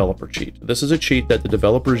is a developer cheat. This is a cheat that the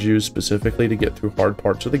developers use specifically to get through hard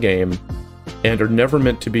parts of the game and are never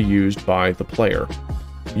meant to be used by the player.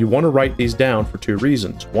 You want to write these down for 2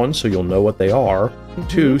 reasons. 1, so you'll know what they are.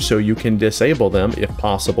 2, so you can disable them if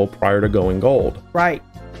possible prior to going gold. Right.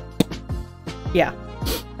 Yeah.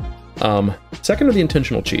 Second are the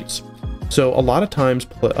intentional cheats. So a lot of times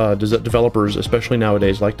developers, especially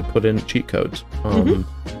nowadays, like to put in cheat codes.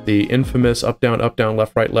 The infamous up, down,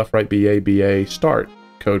 left, right, BA, BA, start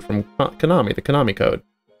code from Konami, the Konami code.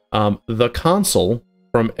 The console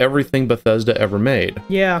from everything Bethesda ever made.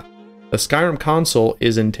 Yeah. The Skyrim console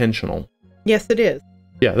is intentional. Yes, it is.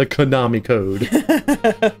 Yeah, the Konami code.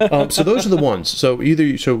 So those are the ones. So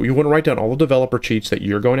you want to write down all the developer cheats that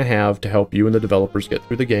you're going to have to help you and the developers get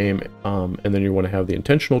through the game, and then you want to have the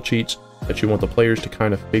intentional cheats that you want the players to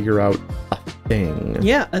kind of figure out a thing.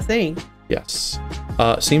 Yeah, a thing. Yes.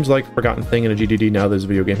 Seems like a forgotten thing in a GDD now there's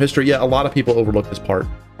video game history. Yeah, a lot of people overlook this part.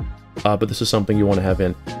 But this is something you want to have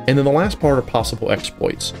in. And then the last part are possible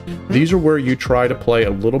exploits. These are where you try to play a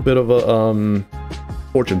little bit of a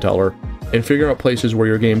fortune teller and figure out places where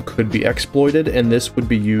your game could be exploited, and this would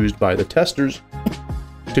be used by the testers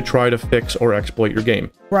to try to fix or exploit your game.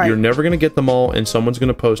 Right. You're never going to get them all, and someone's going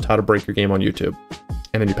to post how to break your game on YouTube.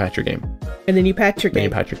 And then you patch your game. And then you patch your game.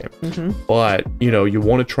 But, you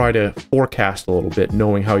want to try to forecast a little bit,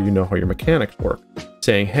 knowing how your mechanics work.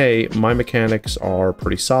 Saying, hey, my mechanics are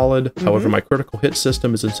pretty solid. However, my critical hit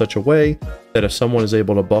system is in such a way that if someone is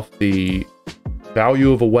able to buff the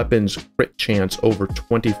value of a weapon's crit chance over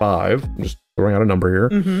 25, I'm just throwing out a number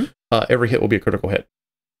here, every hit will be a critical hit.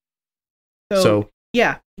 So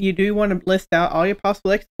yeah, you do want to list out all your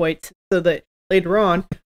possible exploits so that later on,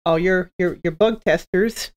 all your bug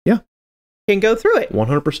testers can go through it.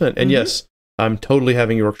 100%. And yes, I'm totally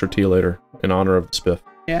having Yorkshire tea later in honor of the spiff.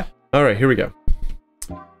 Yeah. All right, here we go.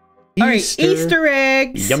 All right, Easter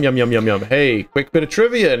eggs. Yum, yum, yum, yum, yum. Hey, quick bit of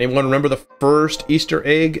trivia. Anyone remember the first Easter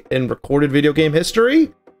egg in recorded video game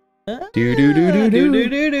history? 10,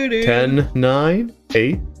 9,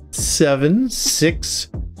 8, 7, 6,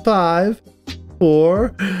 5,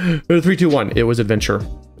 4, 3, 2, 1. It was Adventure.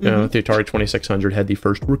 The Atari 2600 had the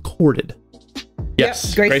first recorded.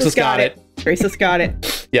 Yes, Graceless got it. Graceless got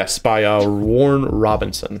it. Yes, by Warren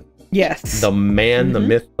Robinson. Yes. The man, the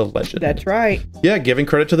myth, the legend. That's right. Yeah, giving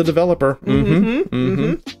credit to the developer.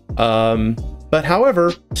 But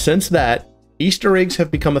however, since that, Easter eggs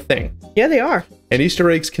have become a thing. Yeah, they are. And Easter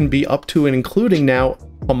eggs can be up to and including now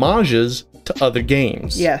homages to other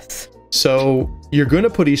games. Yes. So you're going to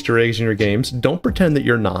put Easter eggs in your games. Don't pretend that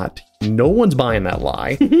you're not. No one's buying that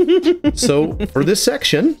lie. So for this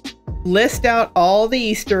section, list out all the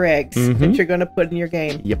Easter eggs that you're going to put in your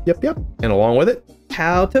game. Yep. And along with it,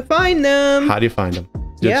 how to find them. How do you find them?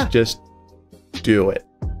 Just do it.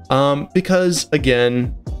 Because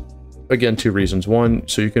again, two reasons. One,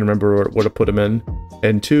 so you can remember where to put them in.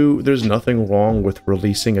 And two, there's nothing wrong with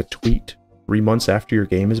releasing a tweet 3 months after your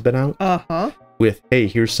game has been out. With, hey,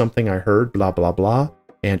 here's something I heard, blah, blah, blah.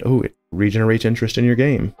 And, oh, it regenerates interest in your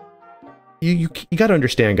game. You got to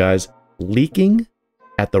understand, guys, leaking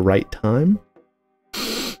at the right time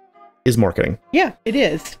is marketing. Yeah, it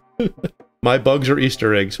is. My bugs are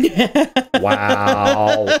Easter eggs.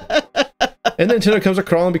 Wow. And then Nintendo comes a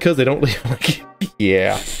crawling because they don't leave. Like,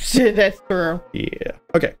 yeah. That's true. Yeah.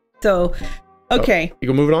 Okay. So, okay. You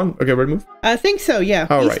go moving on? Okay, ready to move? I think so, yeah.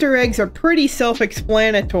 Easter eggs are pretty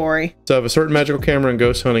self-explanatory. So I have a certain magical camera and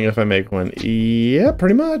ghost hunting if I make one. Yeah,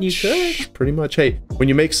 pretty much. You could. Pretty much. Hey, when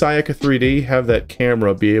you make Sayaka 3D, have that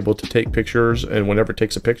camera be able to take pictures, and whenever it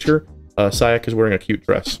takes a picture, Sayaka is wearing a cute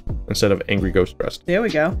dress instead of angry ghost dress. There we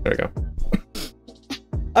go. There we go.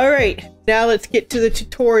 All right, now let's get to the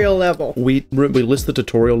tutorial level. We list the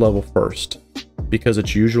tutorial level first because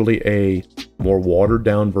it's usually a more watered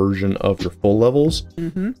down version of your full levels.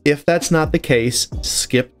 If that's not the case,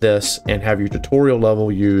 skip this and have your tutorial level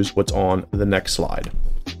use what's on the next slide.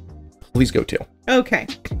 Please go, Teal. Okay,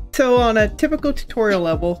 so on a typical tutorial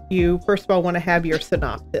level, you first of all want to have your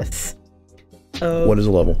synopsis. What is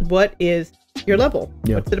a level? What is your level?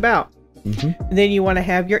 Yeah. What's it about? Then you want to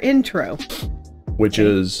have your intro. Which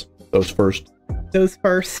is those first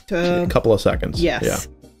couple of seconds. Yes.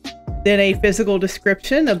 Yeah. Then a physical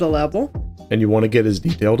description of the level. And you want to get as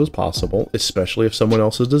detailed as possible, especially if someone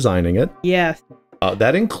else is designing it. Yes.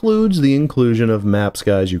 That includes the inclusion of maps,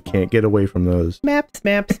 guys. You can't get away from those. Maps.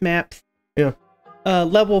 Yeah.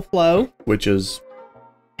 Level flow. Which is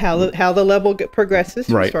how the level progresses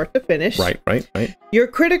from start to finish. Right. Your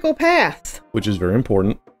critical paths. Which is very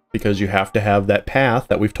important. Because you have to have that path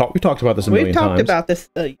that we talked about this a million times. We've talked about this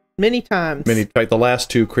many times. In fact, the last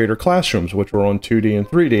two creator classrooms, which were on 2D and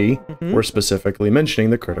 3D, were specifically mentioning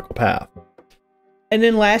the critical path. And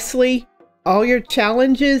then lastly, all your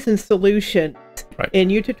challenges and solutions in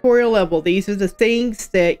your tutorial level. These are the things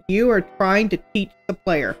that you are trying to teach the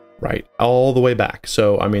player. Right, all the way back.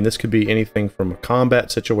 So, I mean, this could be anything from a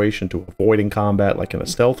combat situation to avoiding combat, like in a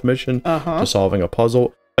stealth mission, to solving a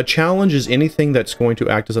puzzle. A challenge is anything that's going to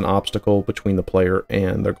act as an obstacle between the player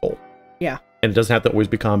and their goal. Yeah. And it doesn't have to always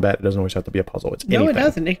be combat. It doesn't always have to be a puzzle. It's anything. No, it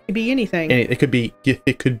doesn't. It could be anything. It could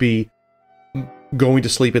be going to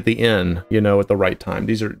sleep at the inn, at the right time.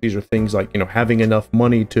 These are things like, having enough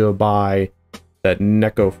money to buy that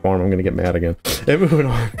Neko farm. I'm going to get mad again. And moving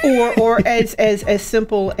on. or as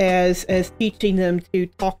simple as teaching them to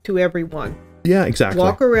talk to everyone. Yeah, exactly.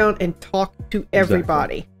 Walk around and talk to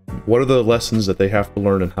everybody. Exactly. What are the lessons that they have to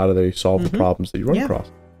learn and how do they solve the problems that you run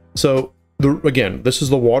across? So, again, this is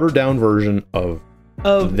the watered down version of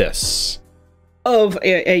this. Of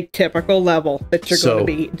a typical level that you're going to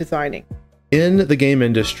be designing. In the game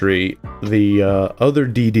industry, the other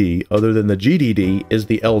DD, other than the GDD, is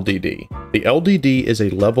the LDD. The LDD is a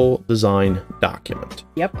level design document.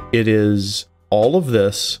 Yep. It is all of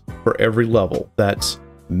this for every level. That's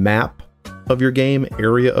map of your game,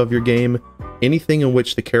 area of your game, anything in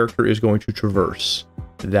which the character is going to traverse.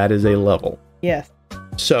 That is a level. Yes.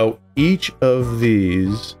 So each of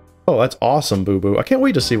these... Oh, that's awesome, Boo Boo. I can't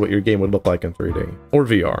wait to see what your game would look like in 3D or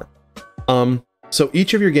VR. So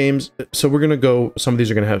each of your games... So we're going to go... Some of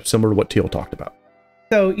these are going to have similar to what Teal talked about.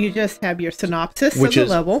 So you just have your synopsis of the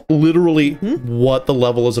level. Literally what the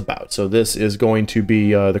level is about. So this is going to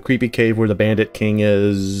be the creepy cave where the Bandit King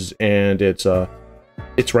is, and it's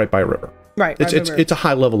right by a river. Right. It's a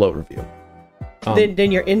high level overview.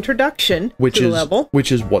 Then your introduction to the level.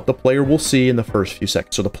 Which is what the player will see in the first few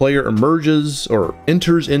seconds. So the player emerges or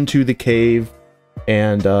enters into the cave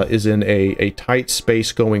and is in a tight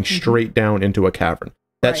space going straight down into a cavern.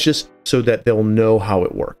 That's just so that they'll know how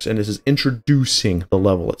it works. And this is introducing the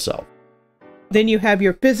level itself. Then you have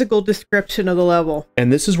your physical description of the level.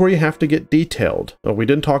 And this is where you have to get detailed. We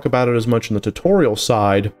didn't talk about it as much on the tutorial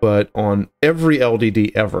side, but on every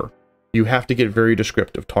LDD ever, you have to get very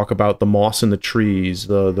descriptive. Talk about the moss in the trees,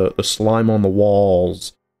 the slime on the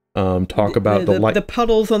walls, Talk about the light, the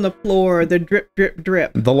puddles on the floor, the drip, drip,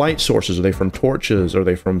 drip. The light sources. Are they from torches? Are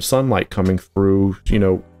they from sunlight coming through, you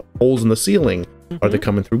know, holes in the ceiling? Are they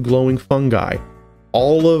coming through glowing fungi?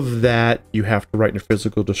 All of that you have to write in a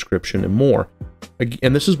physical description and more.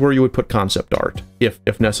 And this is where you would put concept art,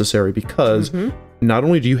 if necessary, because not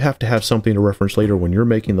only do you have to have something to reference later when you're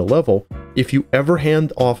making the level, if you ever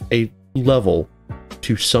hand off a level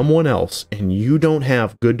to someone else and you don't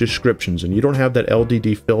have good descriptions and you don't have that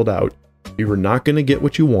LDD filled out, you're not going to get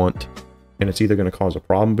what you want, and it's either going to cause a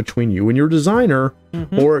problem between you and your designer,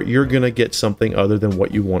 or you're going to get something other than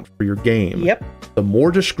what you want for your game. Yep. The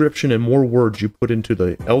more description and more words you put into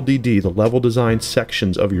the LDD, the level design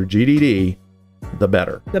sections of your GDD, the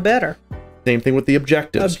better. The better. Same thing with the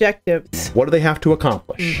objectives. Objectives. What do they have to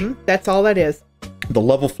accomplish? That's all that is. The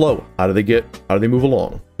level flow. How do they move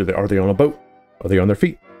along? Are they on a boat? Are they on their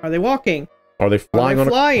feet? Are they walking? Are they flying?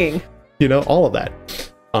 Flying? You know, all of that.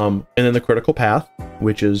 And then the critical path,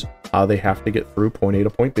 which is how they have to get through point A to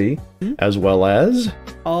point B, as well as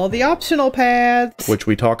all the optional paths, which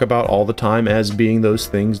we talk about all the time as being those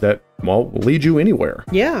things that, well, will lead you anywhere.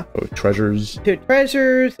 Yeah. So treasures. To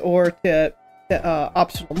treasures, or to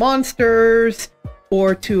optional monsters,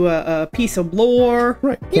 or to a piece of lore.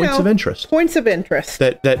 Right. Points of interest. Points of interest.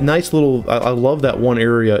 That nice little, I love that one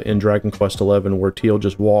area in Dragon Quest XI where Teal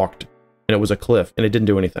just walked and it was a cliff and it didn't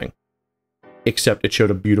do anything. Except it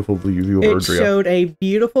showed a beautiful view of Erdrea. It showed a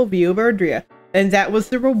beautiful view of Erdrea. And that was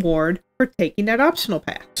the reward for taking that optional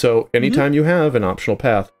path. So anytime you have an optional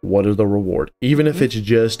path, what is the reward? Even if it's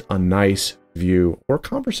just a nice view or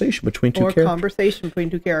conversation between two characters. Or conversation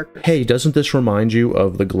between two characters. Hey, doesn't this remind you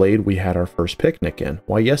of the glade we had our first picnic in?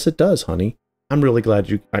 Why, yes, it does, honey. I'm really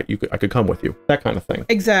glad I could come with you. That kind of thing.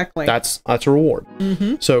 Exactly. That's a reward.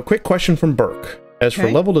 So quick question from Burke. As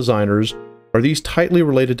for level designers, are these tightly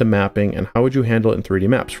related to mapping, and how would you handle it in 3D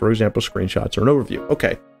maps? For example, screenshots or an overview.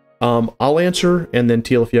 Okay. I'll answer, and then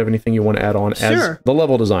Teal, if you have anything you want to add on as the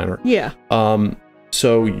level designer. Yeah.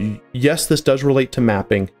 So yes, this does relate to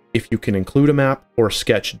mapping. If you can include a map or a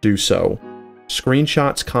sketch, do so.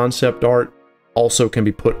 Screenshots, concept art also can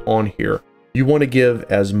be put on here. You want to give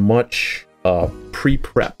as much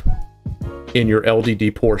pre-prep in your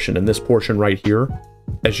LDD portion, in this portion right here,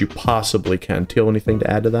 as you possibly can. Teal, anything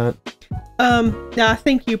to add to that? I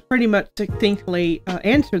think you pretty much succinctly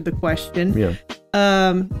answered the question.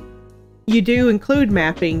 Yeah. You do include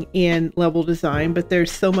mapping in level design, but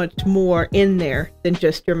there's so much more in there than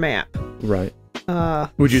just your map. Right.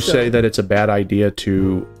 Would you say that it's a bad idea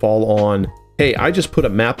to fall on, hey, I just put a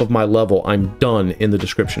map of my level, I'm done in the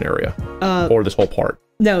description area, or this whole part?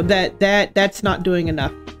 No, that's not doing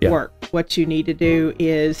enough work. What you need to do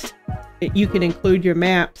is, you can include your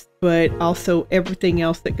maps, but also everything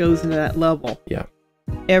else that goes into that level. Yeah.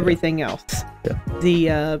 Everything else. Yeah.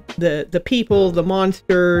 The people, the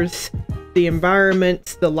monsters, the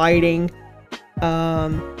environments, the lighting.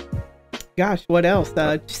 Gosh, what else?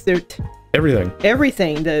 Everything.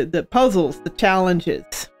 Everything. The puzzles, the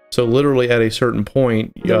challenges. So literally at a certain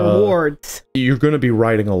point, the rewards. You're going to be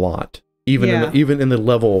writing a lot. Even in the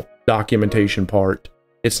level documentation part,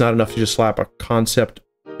 it's not enough to just slap a concept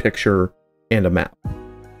picture and a map.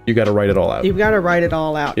 You got to write it all out. You've got to write it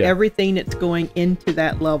all out. Yeah. Everything that's going into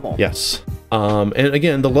that level. Yes. And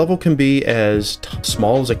again, the level can be as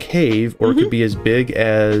small as a cave, or it could be as big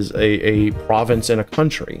as a province in a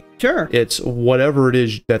country. Sure. It's whatever it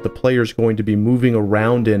is that the player's going to be moving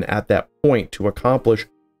around in at that point to accomplish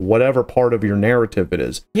whatever part of your narrative it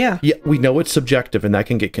is. Yeah. Yeah, we know it's subjective and that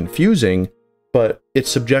can get confusing, but it's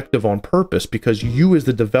subjective on purpose because you as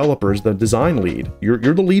the developer, as the design lead, you're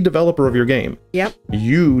the lead developer of your game. Yep.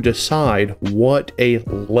 You decide what a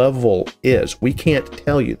level is. We can't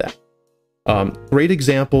tell you that. Great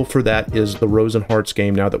example for that is the Rose and Hearts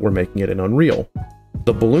game now that we're making it in Unreal.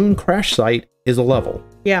 The balloon crash site is a level.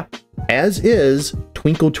 Yeah. As is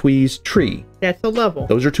Twinkle Twee's tree. That's a level.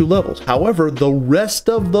 Those are 2 levels. However, the rest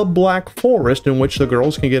of the Black Forest in which the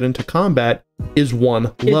girls can get into combat is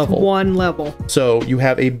one level. It's one level. So you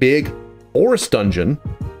have a big forest dungeon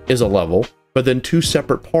is a level, but then 2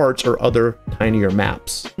 separate parts are other tinier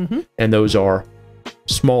maps. And those are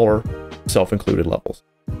smaller self-included levels.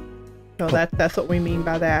 So that's what we mean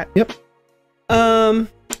by that. Yep.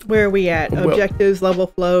 Where are we at? Objectives, level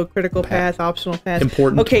flow, critical path, optional path.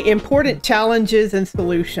 Important. Okay, important challenges and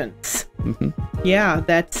solutions. Yeah,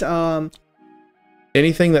 that's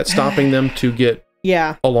anything that's stopping them to get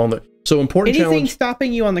along the important anything challenge.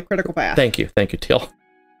 Stopping you on the critical path. Thank you, Teal.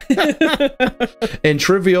 And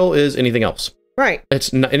trivial is anything else. Right.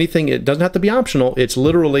 It's not anything. It doesn't have to be optional. It's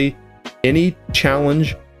literally any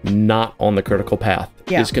challenge not on the critical path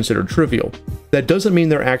Yeah. is considered trivial. That doesn't mean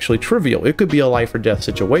they're actually trivial. It could be a life or death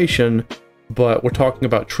situation, but we're talking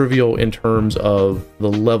about trivial in terms of the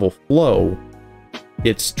level flow.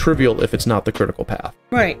 It's trivial if it's not the critical path.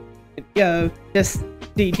 Right. Just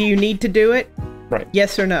do you need to do it? Right.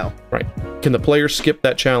 Yes or no? Right. Can the player skip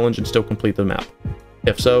that challenge and still complete the map?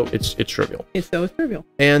 If so, it's trivial. It's trivial.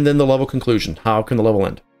 And then the level conclusion. How can the level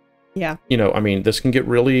end? Yeah. You know, I mean, this can get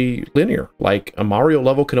really linear. Like, a Mario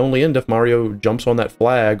level can only end if Mario jumps on that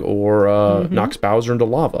flag or knocks Bowser into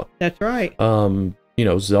lava. That's right. You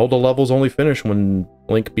know, Zelda levels only finish when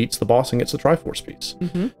Link beats the boss and gets the Triforce piece.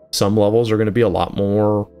 Some levels are going to be a lot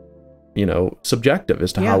more, you know, subjective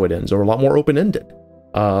as to how it ends, or a lot more open-ended.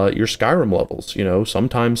 Your Skyrim levels, you know,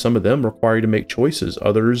 sometimes some of them require you to make choices.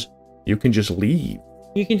 Others, you can just leave.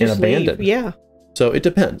 You can just abandon. leave. Yeah. So it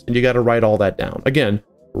depends, and you got to write all that down. Again,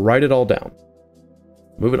 write it all down.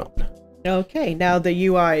 Moving on. Okay, now the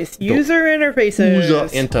UIs. User interfaces. User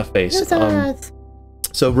interface.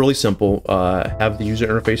 So really simple. Have the user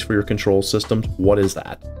interface for your control systems. What is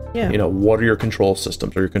that? Yeah. You know, what are your control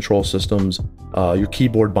systems? Are your control systems your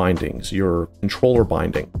keyboard bindings, your controller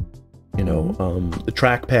binding? You know, the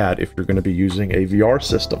trackpad if you're going to be using a VR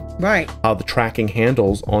system. Right. How the tracking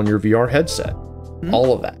handles on your VR headset.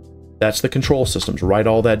 All of that. That's the control systems. Write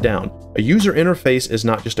all that down. A user interface is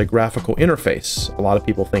not just a graphical interface. A lot of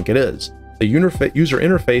people think it is. The user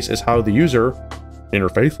interface is how the user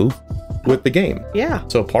interfaces with the game. Yeah.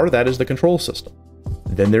 So part of that is the control system.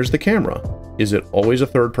 Then there's the camera. Is it always a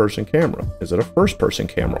third-person camera? Is it a first-person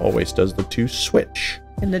camera? Always does the two switch?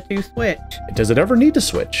 And the two switch. Does it ever need to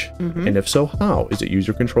switch? And if so, how? Is it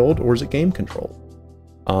user-controlled or is it game-controlled?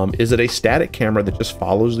 Is it a static camera that just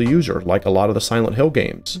follows the user, like a lot of the Silent Hill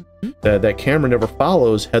games? That camera never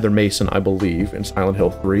follows Heather Mason, I believe, in Silent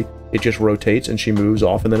Hill 3. It just rotates and she moves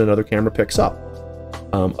off and then another camera picks up.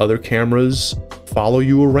 Other cameras follow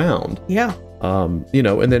you around. Yeah. You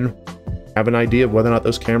know, and then have an idea of whether or not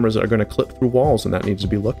those cameras are going to clip through walls, and that needs to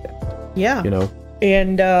be looked at. Yeah. You know?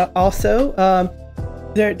 And also,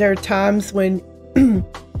 there are times when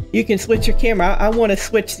you can switch your camera. I want to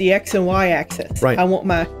switch the X and Y axis. Right. I want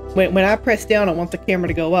my, when I press down, I want the camera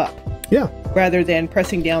to go up. Yeah. Rather than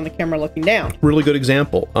pressing down, the camera looking down. Really good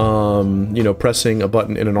example. You know, pressing a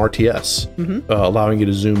button in an RTS, allowing you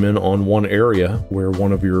to zoom in on one area where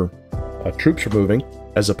one of your troops are moving,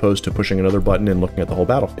 as opposed to pushing another button and looking at the whole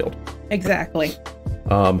battlefield. Exactly.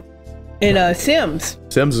 In Sims.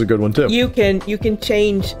 Sims is a good one too. You can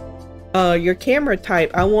change your camera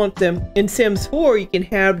type. I want them in Sims 4. You can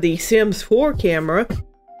have the Sims 4 camera,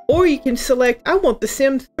 or you can select. I want the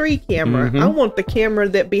Sims 3 camera. I want the camera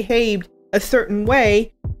that behaved a certain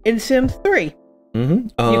way in Sims 3.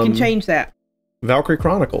 You can change that. Valkyrie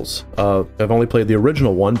Chronicles. I've only played the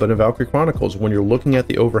original one, but in Valkyrie Chronicles, when you're looking at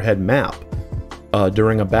the overhead map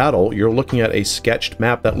during a battle, you're looking at a sketched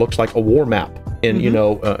map that looks like a war map in you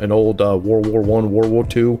know an old World War I, World War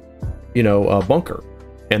II, you know, bunker.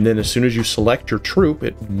 And then as soon as you select your troop,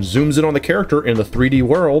 it zooms in on the character in the 3D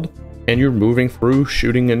world, and you're moving through,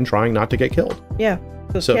 shooting and trying not to get killed. Yeah.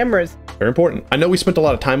 So cameras. Very important. I know we spent a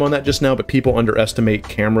lot of time on that just now, but people underestimate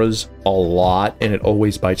cameras a lot, and it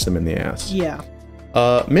always bites them in the ass. Yeah.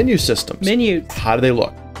 Menu systems. Menus. How do they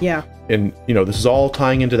look? Yeah. And, you know, this is all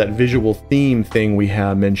tying into that visual theme thing we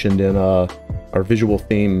have mentioned in our visual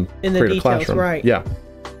theme in the creator details, classroom. right. Yeah.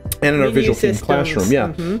 And in our visual systems. theme classroom,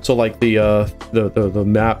 yeah. So like the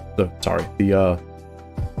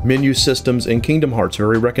menu systems in Kingdom Hearts,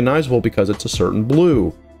 very recognizable because it's a certain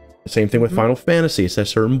blue. Same thing with Final Fantasy, it's a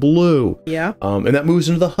certain blue. Yeah. And that moves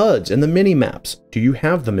into the HUDs and the mini maps. Do you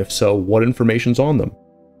have them? If so, what information's on them?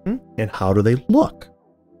 And how do they look?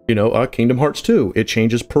 You know, Kingdom Hearts 2, it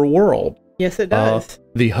changes per world. Yes, it does.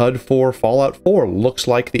 The HUD for Fallout 4 looks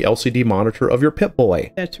like the LCD monitor of your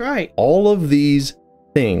Pip-Boy. That's right. All of these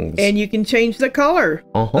things. And you can change the color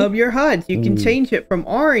of your HUD. You can change it from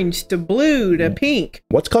orange to blue to pink.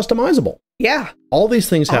 What's customizable? Yeah. All these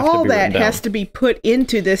things have to be All that written down. has to be put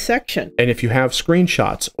into this section. And if you have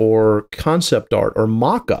screenshots or concept art or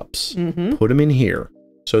mock-ups, put them in here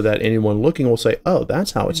so that anyone looking will say, oh,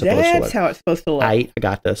 that's how it's supposed to look. That's how it's supposed to look. I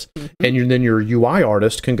got this. And then your UI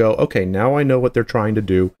artist can go, okay, now I know what they're trying to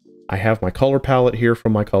do. I have my color palette here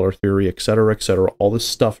from my color theory, etc., etc. All this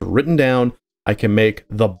stuff written down. I can make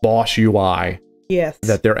the boss UI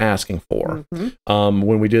that they're asking for.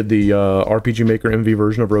 When we did the RPG Maker MV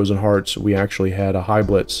version of Rose and Hearts, we actually had a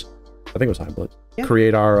Highblitz, I think it was Highblitz,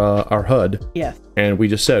 create our HUD. Yes. And we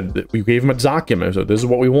just said, that we gave him a document. So this is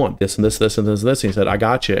what we want, this and this, this and this and this. And he said, I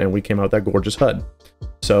got you. And we came out with that gorgeous HUD.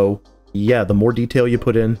 So yeah, the more detail you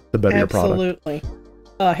put in, the better your product. Absolutely.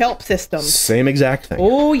 help system. Same exact thing.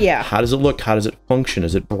 Oh, yeah. How does it look? How does it function?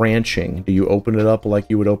 Is it branching? Do you open it up like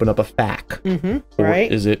you would open up a FAQ? Mm-hmm.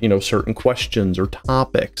 Right. Or is it, certain questions or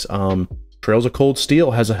topics? Trails of Cold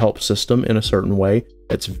Steel has a help system in a certain way.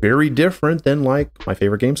 It's very different than, like, my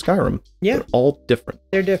favorite game, Skyrim. Yeah. They're all different.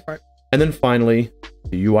 They're different. And then finally,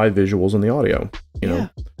 the UI visuals and the audio. You know,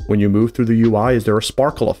 when you move through the UI, is there a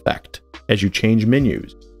sparkle effect as you change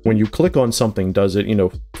menus? When you click on something, does it,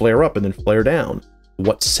 flare up and then flare down?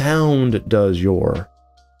 What sound does your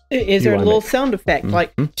Is there UI a little make? sound effect,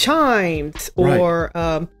 like chimes or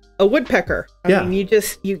a woodpecker? I mean,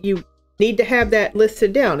 you need to have that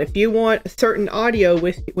listed down. If you want a certain audio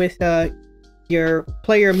with your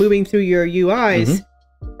player moving through your UIs,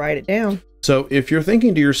 write it down. So if you're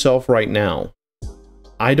thinking to yourself right now,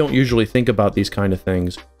 I don't usually think about these kind of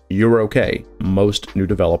things, you're okay. Most new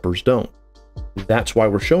developers don't. That's why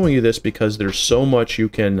we're showing you this, because there's so much you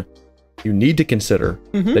need to consider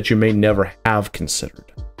that you may never have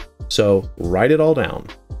considered. So write it all down.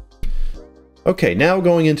 Okay, now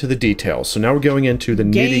going into the details. So now we're going into the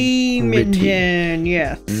Game engine,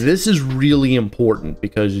 yes. This is really important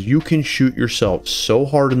because you can shoot yourself so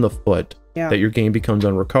hard in the foot that your game becomes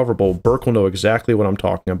unrecoverable. Burke will know exactly what I'm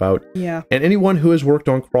talking about. Yeah. And anyone who has worked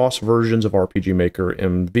on cross versions of RPG Maker,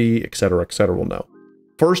 MV, etc., will know.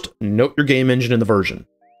 First, note your game engine in the version.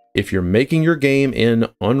 If you're making your game in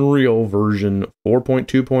Unreal version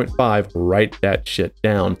 4.2.5, write that shit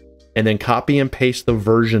down. And then copy and paste the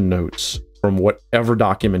version notes from whatever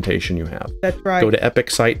documentation you have. That's right. Go to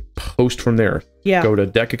Epic's site, post from there. Yeah. Go to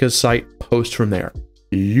Decaka's site, post from there.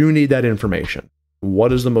 You need that information.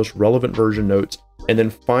 What is the most relevant version notes? And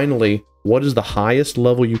then finally, what is the highest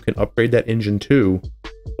level you can upgrade that engine to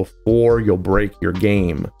before you'll break your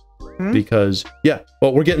game? Because,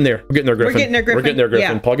 well, we're getting there. We're getting there, Gryphon. We're getting there,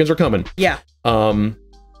 Gryphon. Yeah. Plugins are coming. Yeah.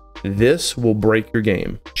 This will break your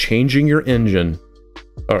game. Changing your engine,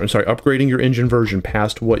 upgrading your engine version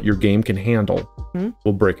past what your game can handle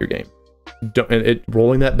will break your game.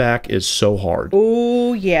 Rolling that back is so hard.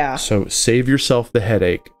 Oh, yeah. So save yourself the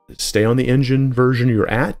headache. Stay on the engine version you're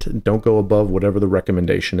at. Don't go above whatever the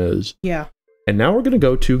recommendation is. Yeah. And now we're going to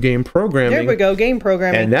go to game programming. There we go, game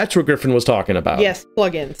programming. And that's what Gryphon was talking about. Yes,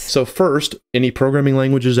 plugins. So first, any programming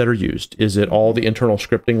languages that are used. Is it all the internal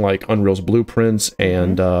scripting like Unreal's blueprints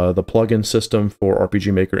and the plugin system for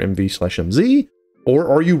RPG Maker MV/MZ?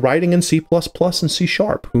 Or are you writing in C++ and C#?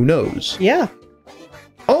 Who knows? Yeah.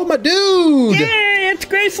 Oh, my dude! Yeah, it's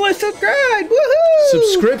Graceless Subscribe! Woohoo!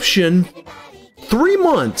 Subscription, 3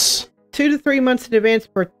 months. 2 to 3 months in advance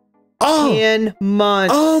for 10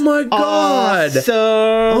 months. Oh my god! Awesome.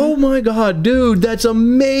 Oh my god, dude, that's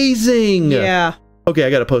amazing! Yeah. Okay, I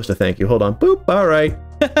gotta post a thank you. Hold on. Boop, alright.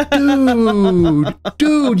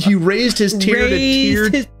 Dude, he raised his tier to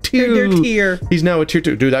tier 2. Tier. He's now a tier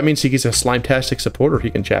 2. Dude, that means he's a Slime-tastic supporter. He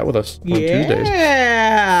can chat with us on Tuesdays.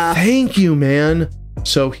 Yeah. Thank you, man.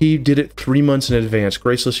 So he did it 3 months in advance.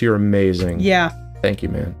 Graceless, you're amazing. Yeah. Thank you,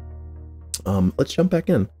 man. Let's jump back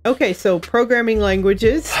in. Okay, so programming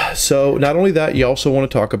languages. So not only that, you also want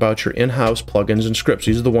to talk about your in-house plugins and scripts.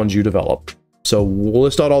 These are the ones you develop. So we'll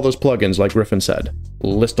list out all those plugins, like Gryphon said.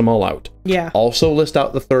 List them all out. Yeah. Also list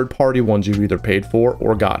out the third-party ones you've either paid for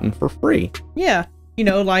or gotten for free. Yeah. You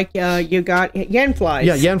know, like you got Yanfly's.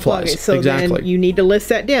 Yeah, Yanfly's. Plugin. So exactly. Then you need to list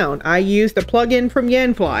that down. I used a plugin from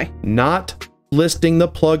Yanfly. Not listing the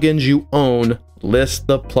plugins you own. List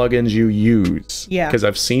the plugins you use. Yeah. Because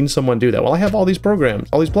I've seen someone do that. Well, I have all these programs,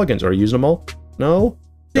 all these plugins. Are you using them all? No.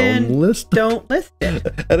 Then don't list them. Don't list it.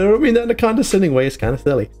 And I don't mean that in a condescending way. It's kind of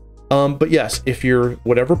silly. But yes, if you're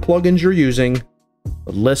whatever plugins you're using,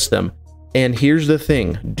 list them. And here's the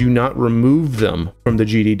thing: do not remove them from the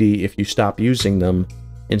GDD if you stop using them.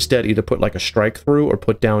 Instead, either put like a strike through or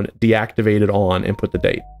put down deactivated on and put the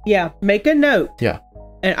date. Yeah. Make a note. Yeah.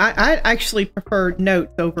 And I actually prefer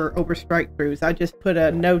notes over strike throughs. I just put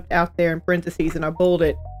a note out there in parentheses and I bold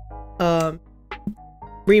it.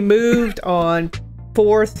 Removed on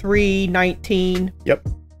 4/3/19. Yep.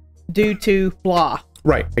 Due to blah.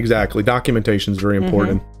 Right. Exactly. Documentation is very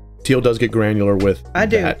important. Teal does get granular with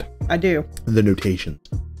that. I do. The notations.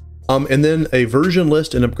 And then a version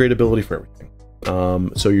list and upgradability for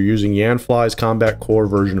everything. So you're using Yanfly's Combat Core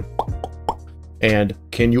version. And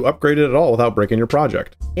can you upgrade it at all without breaking your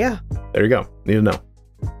project? Yeah. There you go. Need to know.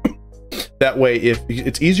 That way, if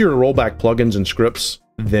it's easier to roll back plugins and scripts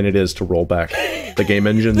than it is to roll back the game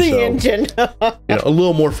engine. The engine. A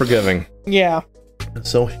little more forgiving. Yeah.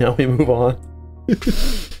 So now we move on.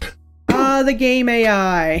 The game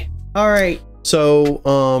AI. All right.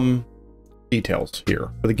 So, details here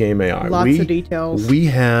for the game AI. Lots of details. We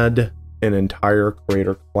had an entire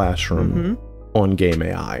creator classroom on Game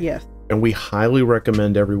AI. Yes. And we highly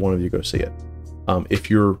recommend every one of you go see it. If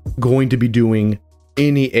you're going to be doing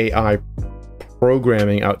any AI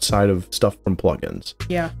programming outside of stuff from plugins.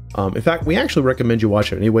 Yeah. In fact, we actually recommend you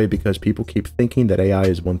watch it anyway because people keep thinking that AI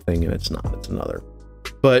is one thing and it's not, it's another.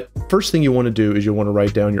 But first thing you want to do is you want to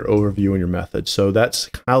write down your overview and your method. So that's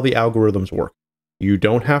how the algorithms work. You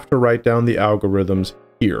don't have to write down the algorithms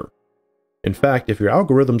here. In fact, if your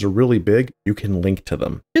algorithms are really big, you can link to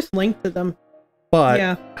them. Just link to them.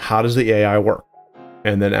 But how does the AI work?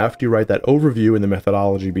 And then after you write that overview and the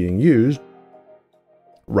methodology being used,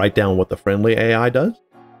 write down what the friendly AI does,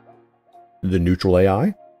 the neutral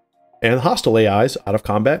AI, and the hostile AIs out of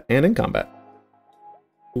combat and in combat.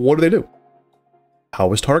 What do they do?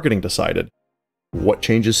 How is targeting decided? What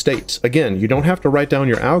changes states? Again, you don't have to write down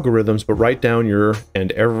your algorithms, but write down your,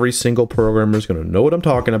 and every single programmer is going to know what I'm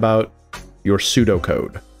talking about, your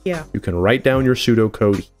pseudocode. Yeah. You can write down your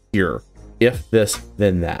pseudocode here. If this,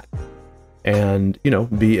 then that. And, you know,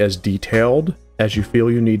 be as detailed as you feel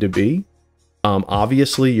you need to be.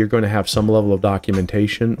 Obviously, you're going to have some level of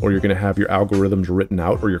documentation, or you're going to have your algorithms written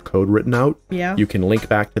out or your code written out. Yeah. You can link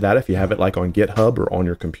back to that if you have it like on GitHub or on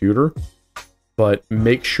your computer. But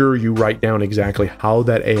make sure you write down exactly how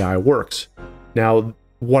that AI works. Now,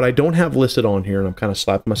 what I don't have listed on here, and I'm kind of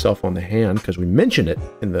slapping myself on the hand because we mentioned it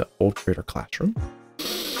in the old creator classroom.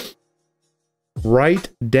 Write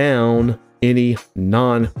down any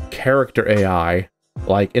non-character AI,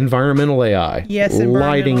 like environmental AI,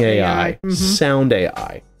 lighting AI, sound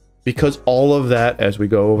AI, because all of that, as we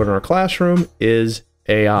go over in our classroom, is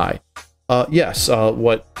AI. Yes,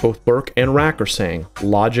 what both Burke and Rack are saying,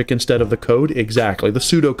 logic instead of the code, exactly. The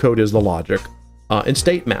pseudocode is the logic. And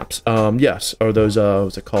state maps, yes, are those,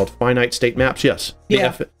 what's it called, finite state maps? Yes,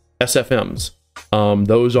 the SFMs.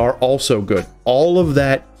 Those are also good. All of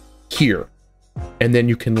that here. And then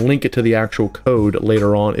you can link it to the actual code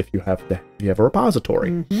later on if you have a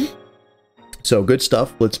repository. So good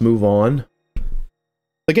stuff. Let's move on.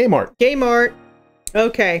 The game art. Game art.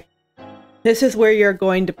 Okay. This is where you're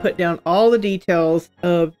going to put down all the details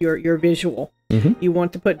of your visual. You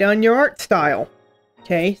want to put down your art style.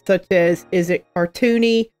 Okay, such as, is it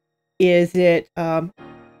cartoony? Is it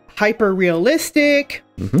hyper realistic?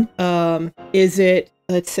 Is it,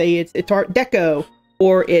 let's say it's Art Deco,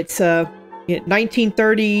 or it's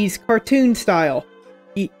 1930s cartoon style?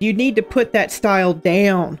 You need to put that style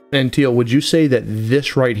down. And Teal, would you say that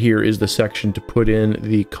this right here is the section to put in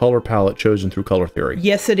the color palette chosen through color theory?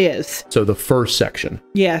 Yes, it is. So the first section.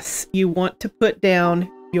 Yes, you want to put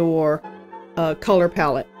down your color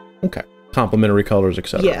palette. Okay. Complementary colors,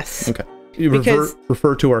 etc. Yes. Okay. You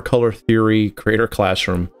refer to our color theory creator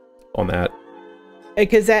classroom on that.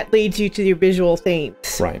 Because that leads you to your visual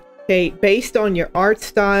themes. Right. Okay, based on your art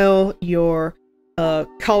style, your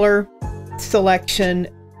color selection,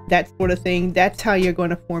 that sort of thing, that's how you're going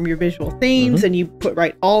to form your visual themes, and you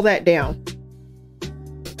write all that down.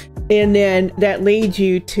 And then that leads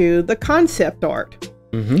you to the concept art.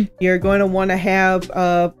 You're going to want to have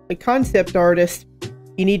a concept artist.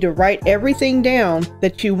 You need to write everything down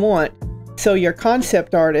that you want so your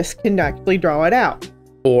concept artist can actually draw it out.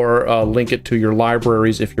 Or link it to your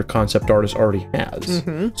libraries if your concept artist already has.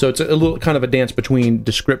 So it's a little kind of a dance between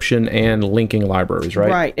description and linking libraries,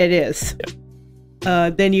 right? Right, it is.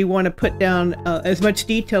 Then you want to put down as much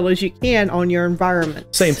detail as you can on your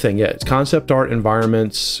environment. Same thing, yeah. It's concept art,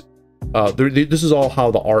 environments. This is all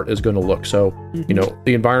how the art is going to look. So, you know,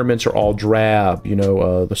 the environments are all drab, you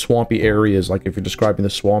know, the swampy areas, like if you're describing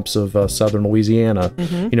the swamps of southern Louisiana,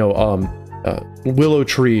 you know, willow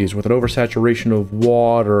trees with an oversaturation of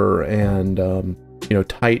water and, you know,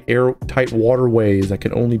 tight waterways that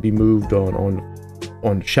can only be moved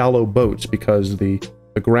on shallow boats because the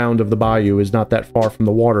ground of the bayou is not that far from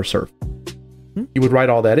the water surface. You would write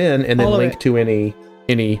all that in and then link to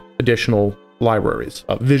any additional libraries,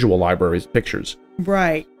 visual libraries, pictures.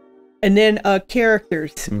 Right. And then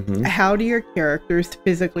characters. How do your characters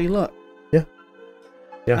physically look?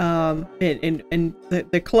 And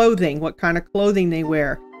the clothing, what kind of clothing they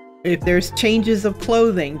wear. If there's changes of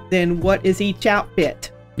clothing, then what is each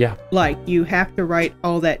outfit? Like, you have to write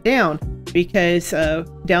all that down, because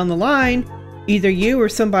down the line, either you or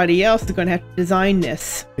somebody else is going to have to design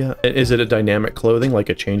this. Is it a dynamic clothing,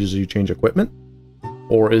 like it changes as you change equipment?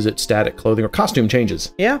 Or is it static clothing or costume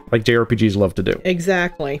changes? Like JRPGs love to do.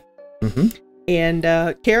 Exactly. And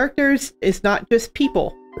characters is not just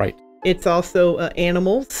people. Right. It's also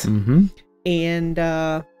animals and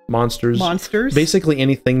monsters. Basically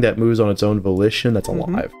anything that moves on its own volition that's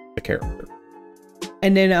alive, a character.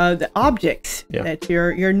 And then the objects that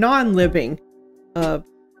you're non-living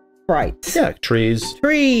sprites. Yeah, trees,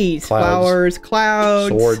 Trees, flowers, clouds,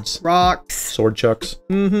 swords, rocks, sword chucks,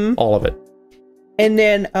 all of it. And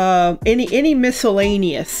then any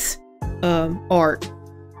miscellaneous art.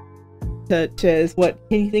 What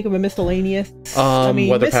can you think of a miscellaneous?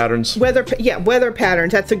 Weather patterns. Weather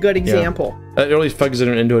patterns. That's a good example. Yeah. It really plugs it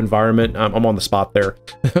into environment. I'm on the spot there,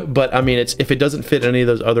 but I mean, if it doesn't fit any of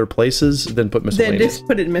those other places, then put miscellaneous. Then just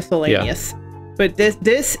put it miscellaneous. Yeah. But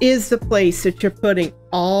this is the place that you're putting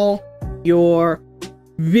all your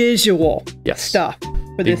visual stuff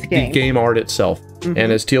for this game. The game art itself, and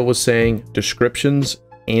as Teal was saying, descriptions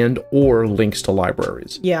and/or links to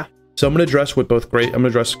libraries. Yeah. So I'm going to address with both I'm going to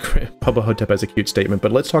address Bubba Hotep as a cute statement,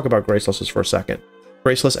 but let's talk about Graceless's for a second.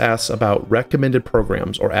 Graceless asks about recommended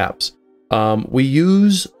programs or apps. We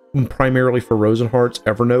use primarily for Rosenhearts,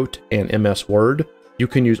 Evernote, and MS Word. You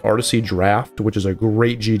can use Archeia Draft, which is a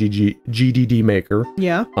great GDD maker.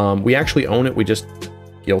 Yeah. We actually own it. We just,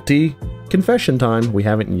 guilty confession time, we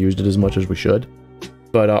haven't used it as much as we should.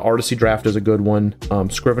 But Archeia Draft is a good one.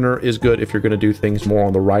 Scrivener is good if you're going to do things more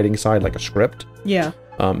on the writing side, like a script. Yeah.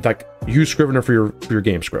 In fact, use Scrivener for your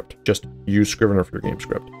game script. Just use Scrivener for your game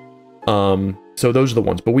script. So those are the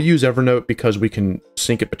ones. But we use Evernote because we can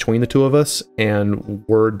sync it between the two of us, and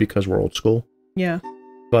Word because we're old school. Yeah.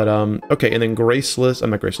 But okay, and then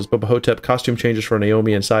Bubba Hotep, costume changes for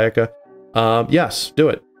Naomi and Sayaka. Yes, do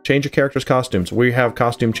it. Change your characters' costumes. We have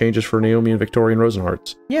costume changes for Naomi and Victoria and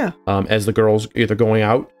Rosenhearts. Yeah. As the girls either going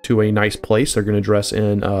out to a nice place, they're going to dress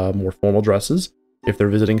in more formal dresses. If they're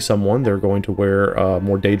visiting someone, they're going to wear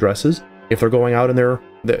more day dresses. If they're going out in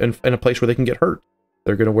a place where they can get hurt,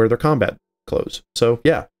 they're going to wear their combat clothes. So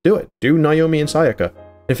yeah, do it. Do Naomi and Sayaka.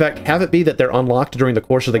 In fact, have it be that they're unlocked during the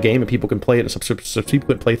course of the game and people can play it in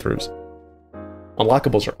subsequent playthroughs.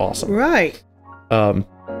 Unlockables are awesome. Right. And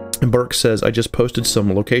Burke says, I just posted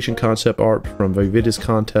some location concept art from Vivida's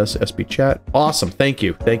contest, SB chat. Awesome. Thank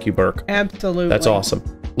you. Thank you, Burke. Absolutely. That's awesome.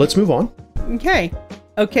 Let's move on.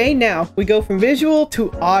 Okay, now we go from visual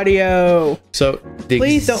to audio. So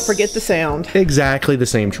please don't forget the sound. Exactly the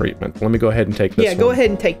same treatment. Let me go ahead and take this one. Yeah, go ahead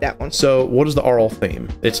and take that one. So what is the aural theme?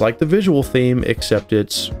 It's like the visual theme, except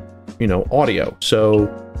it's, audio. So,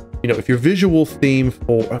 if your visual theme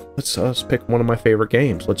for, let's pick one of my favorite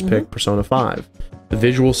games. Let's pick Persona 5. The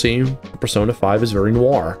visual theme for Persona 5 is very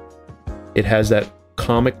noir. It has that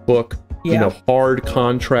comic book, hard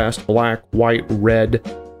contrast, black, white,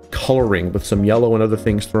 red coloring with some yellow and other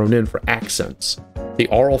things thrown in for accents. The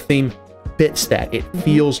aural theme fits that. It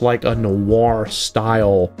feels like a noir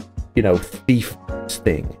style, thief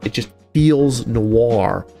thing. It just feels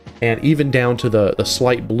noir. And even down to the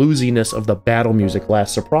slight bluesiness of the battle music,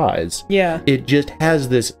 Last Surprise. Yeah. It just has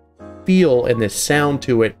this feel and this sound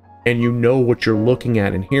to it, and you know what you're looking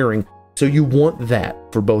at and hearing. So you want that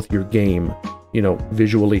for both your game,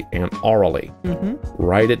 visually and aurally.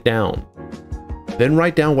 Write it down. Then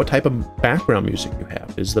write down what type of background music you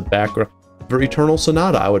have. Is the background for Eternal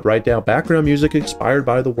Sonata? I would write down background music inspired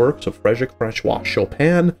by the works of Frédéric François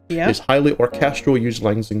Chopin. Is highly orchestral,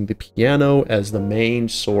 utilizing the piano as the main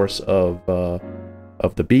source of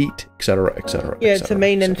the beat, etc., etc. Yeah, it's the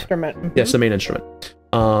main instrument. Yes, the main instrument.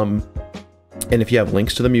 And if you have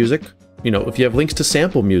links to the music, if you have links to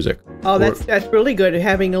sample music. Oh, that's really good,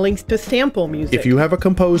 having links to sample music. If you have a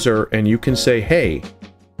composer and you can say, hey,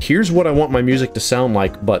 here's what I want my music to sound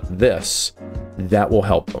like, but this, that will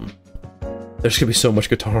help them. There's gonna be so much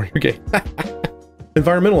guitar in your game.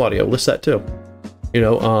 Environmental audio, list that too.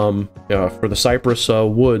 For the cypress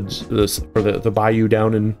woods, for the bayou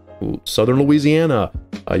down in southern Louisiana,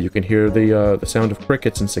 you can hear the sound of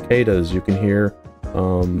crickets and cicadas. You can hear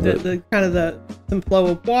the kind of the flow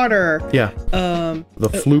of water. Yeah. The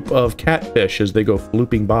floop of catfish as they go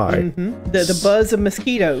flooping by. The buzz of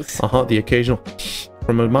mosquitoes. The occasional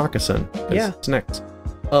from a moccasin. It's next.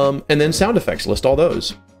 And then sound effects, list all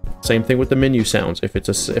those. Same thing with the menu sounds. If it's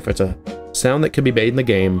a sound that can be made in the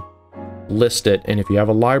game, list it. And if you have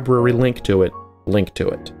a library link to it, link to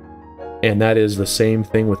it. And that is the same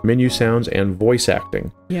thing with menu sounds and voice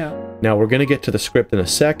acting. Yeah. Now we're going to get to the script in a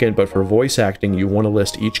second, but for voice acting, you want to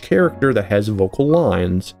list each character that has vocal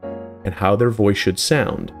lines and how their voice should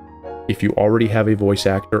sound. If you already have a voice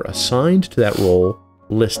actor assigned to that role,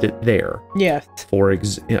 list it there. Yes.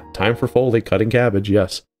 Time for Foley, cutting cabbage,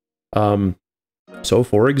 yes. So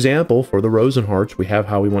for example, for the Rosenhearts, we have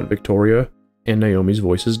how we want Victoria and Naomi's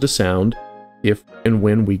voices to sound. If and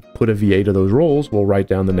when we put a VA to those roles, we'll write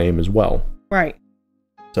down the name as well. Right.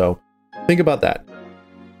 So think about that.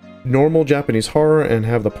 Normal Japanese horror and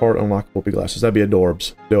have the part unlockable big glasses. That'd be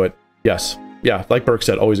adorbs. Do it. Yes. Yeah, like Burke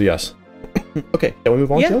said, always a yes. Okay, can we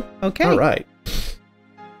move on to? Okay. All right.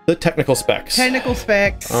 The technical specs. Technical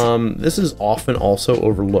specs. This is often also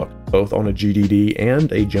overlooked, both on a GDD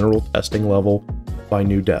and a general testing level by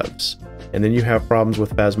new devs. And then you have problems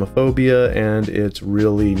with Phasmophobia, and it's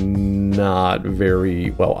really not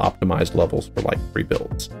very well optimized levels for like free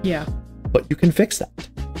builds. Yeah. But you can fix that.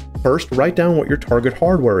 First, write down what your target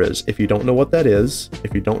hardware is. If you don't know what that is,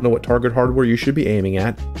 if you don't know what target hardware you should be aiming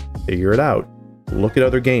at, figure it out. Look at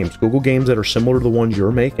other games. Google games that are similar to the ones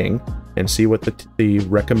you're making and see what the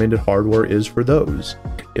recommended hardware is for those.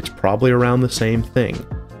 It's probably around the same thing.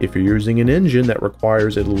 If you're using an engine that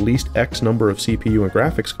requires at least X number of CPU and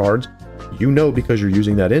graphics cards, you know because you're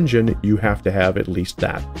using that engine, you have to have at least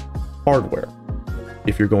that hardware.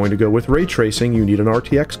 If you're going to go with ray tracing, you need an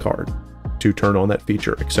RTX card to turn on that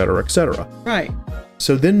feature, etc., etc. Right.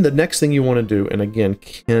 So then the next thing you want to do, and again,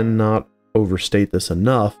 cannot overstate this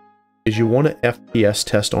enough, is you want to FPS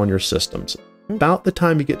test on your systems. About the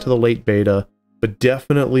time you get to the late beta, but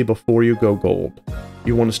definitely before you go gold,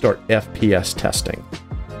 you want to start FPS testing.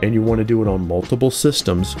 And you want to do it on multiple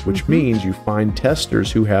systems, which means you find testers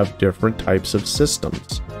who have different types of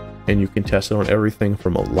systems. And you can test it on everything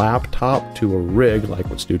from a laptop to a rig like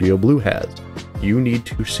what Studio Blue has. You need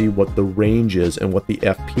to see what the range is and what the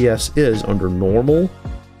FPS is under normal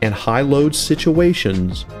and high load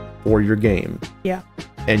situations for your game. Yeah.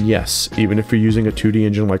 And yes, even if you're using a 2D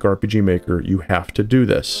engine like RPG Maker, you have to do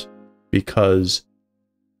this because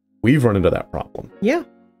we've run into that problem. Yeah.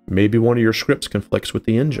 Maybe one of your scripts conflicts with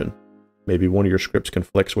the engine. Maybe one of your scripts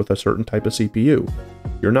conflicts with a certain type of CPU.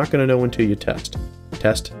 You're not going to know until you test.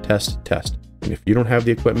 Test, test, test. And if you don't have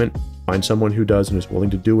the equipment, find someone who does and is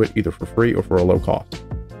willing to do it either for free or for a low cost.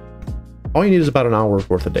 All you need is about an hour's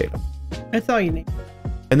worth of data. That's all you need.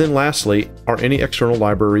 And then lastly, are any external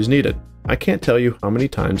libraries needed? I can't tell you how many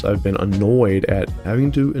times I've been annoyed at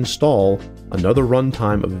having to install another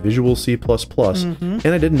runtime of Visual C++, and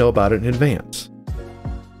I didn't know about it in advance.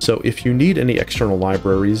 So if you need any external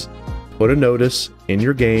libraries, put a notice in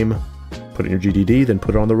your game, put it in your GDD, then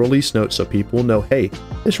put it on the release note so people will know, hey,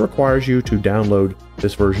 this requires you to download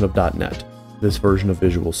this version of .NET, this version of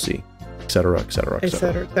Visual C, etc., etc.,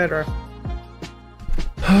 etc. etc.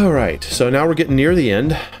 All right, so now we're getting near the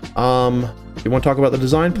end. You want to talk about the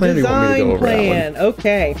design plan, or you want me to go over that one?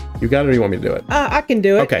 Okay. You got it, or you want me to do it? I can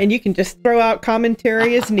do it, okay. And you can just throw out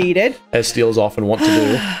commentary as needed. As Steels often want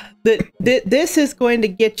to do. This is going to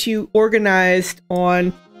get you organized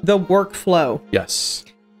on the workflow. Yes.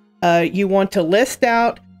 You want to list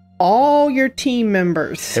out all your team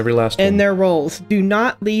members. Every last one. And their roles. Do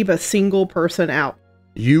not leave a single person out.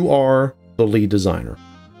 You are the lead designer.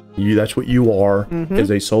 That's what you are.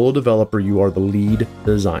 As a solo developer, you are the lead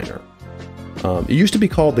designer. It used to be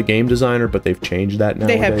called the game designer, but they've changed that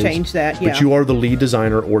nowadays. They have changed that, yeah. But you are the lead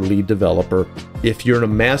designer or lead developer. If you're in a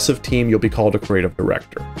massive team, you'll be called a creative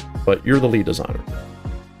director. But you're the lead designer.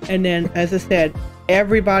 And then, as I said,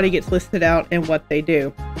 everybody gets listed out and what they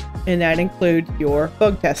do. And that includes your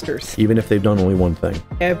bug testers. Even if they've done only one thing.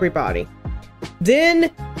 Everybody.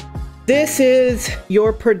 Then, this is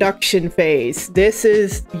your production phase. This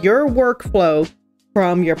is your workflow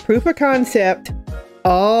from your proof of concept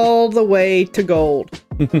all the way to gold.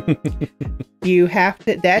 You have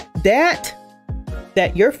to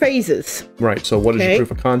that your phases. Right. So what is your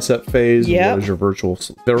proof of concept phase? Yep. What is your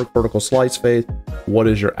vertical slice phase? What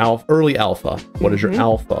is your early alpha? What is your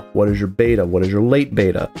alpha? What is your beta? What is your late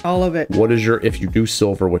beta? All of it. What is your, if you do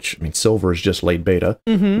silver, which I mean silver is just late beta.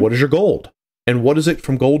 What is your gold? And what is it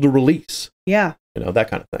from gold to release? Yeah. You know, that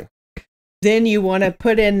kind of thing. Then you want to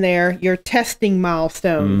put in there your testing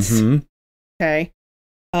milestones. Okay.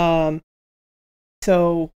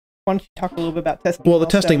 So why don't you talk a little bit about testing milestones?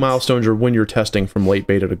 The testing milestones are when you're testing from late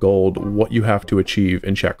beta to gold, what you have to achieve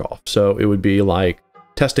and check off. So it would be like,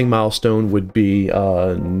 testing milestone would be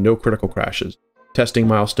no critical crashes. Testing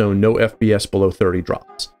milestone, no FPS below 30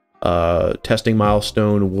 drops. Testing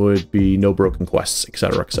milestone would be no broken quests,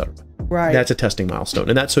 etc., etc. Right. That's a testing milestone.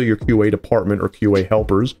 And that's so your QA department or QA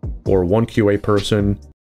helpers, or one QA person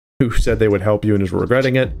who said they would help you and is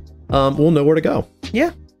regretting it, will know where to go.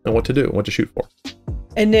 Yeah. And what to do, what to shoot for.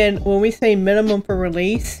 And then when we say minimum for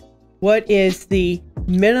release, what is the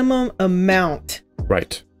minimum amount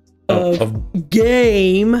right of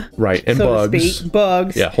game, right, and so bugs, to speak,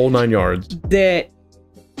 bugs, yeah, whole 9 yards, that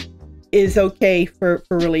is okay for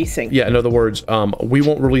releasing? Yeah, in other words, we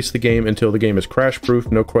won't release the game until the game is crash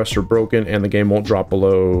proof, no quests are broken, and the game won't drop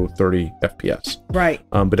below 30 FPS. Right.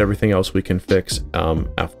 But everything else we can fix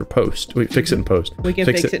after post. We fix it in post. We can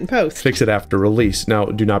fix it in post. Fix it after release. Now,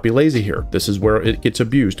 do not be lazy here. This is where it gets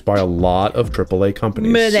abused by a lot of AAA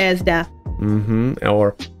companies. Bethesda.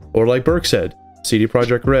 Or like Burke said, CD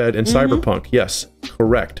Projekt Red and Cyberpunk. Yes,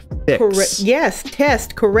 correct, fix. Correct. Yes,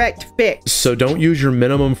 test, correct, fix. So don't use your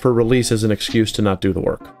minimum for release as an excuse to not do the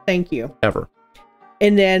work. Thank you. Ever.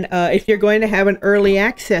 And then if you're going to have an early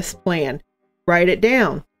access plan, write it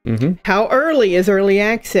down. How early is early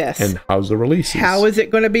access? And how's the release? How is it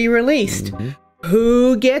going to be released?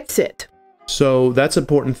 Who gets it? So that's an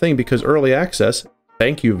important thing, because early access,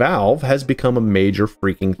 thank you Valve, has become a major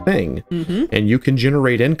freaking thing. And you can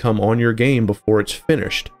generate income on your game before it's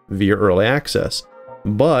finished via early access.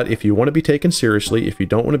 But if you want to be taken seriously, if you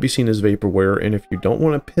don't want to be seen as vaporware, and if you don't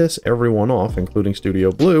want to piss everyone off, including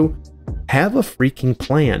Studio Blue, have a freaking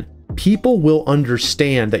plan. People will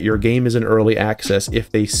understand that your game is in early access if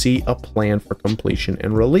they see a plan for completion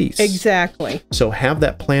and release. Exactly. So have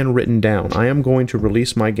that plan written down. I am going to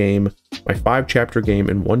release my game, my 5-chapter game,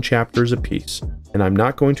 in 1 chapters a piece. And I'm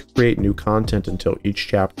not going to create new content until each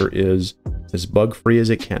chapter is as bug-free as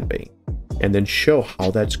it can be. And then show how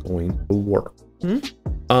that's going to work.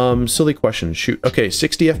 Silly question. Shoot. Okay,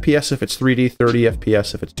 60 FPS if it's 3D, 30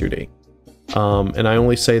 FPS if it's 2D. And I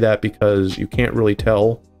only say that because you can't really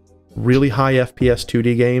tell really high FPS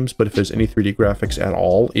 2D games, but if there's any 3D graphics at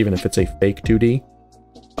all, even if it's a fake 2D,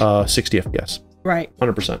 60 FPS. Right.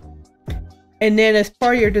 100%. And then as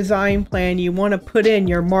part of your design plan, you want to put in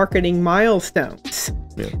your marketing milestones.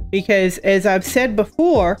 Because as I've said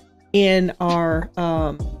before in our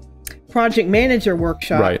project manager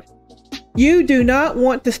workshop, you do not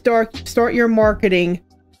want to start your marketing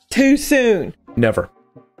too soon. Never.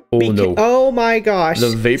 Oh, no. Oh my gosh. The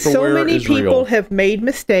vaporware so many is people real. have made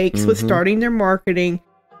mistakes with starting their marketing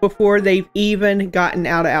before they've even gotten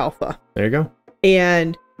out of alpha. There you go.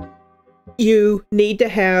 And you need to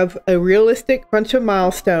have a realistic bunch of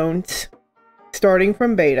milestones starting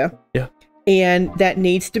from beta. And that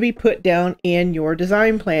needs to be put down in your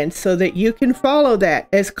design plan so that you can follow that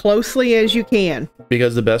as closely as you can.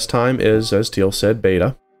 Because the best time is, as Teal said,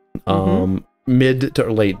 beta. Mid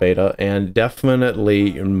to late beta, and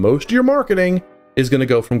definitely most of your marketing is going to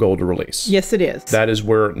go from gold to release. Yes, it is. That is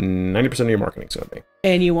where 90% of your marketing is going to be.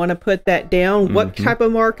 And you want to put that down, what type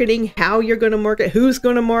of marketing, how you're going to market, who's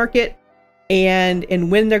going to market,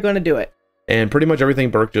 and when they're going to do it. And pretty much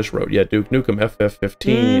everything Burke just wrote. Yeah, Duke Nukem,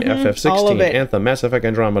 FF15, FF16, Anthem, Mass Effect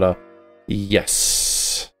Andromeda.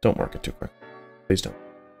 Yes. Don't market too quick. Please don't.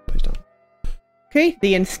 Please don't. Okay,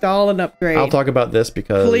 the install and upgrade. I'll talk about this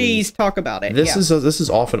because... Please talk about it. This is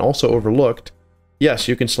often also overlooked. Yes,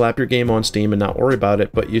 you can slap your game on Steam and not worry about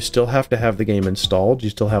it, but you still have to have the game installed. You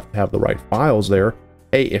still have to have the right files there.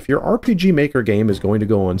 Hey, if your RPG Maker game is going to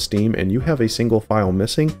go on Steam and you have a single file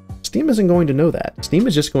missing, Steam isn't going to know that. Steam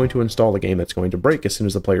is just going to install a game that's going to break as soon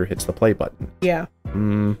as the player hits the play button. Yeah.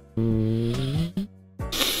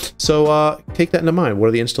 So take that into mind. What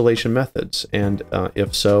are the installation methods? And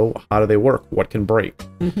if so, how do they work? What can break?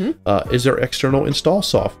 Is there external install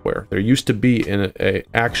software? There used to be an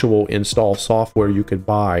actual install software you could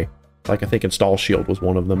buy. Like I think Install Shield was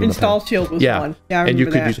one of them. Install Shield was one. Yeah, I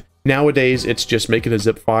remember that. Use, nowadays, it's just make it a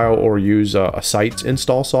zip file or use a site's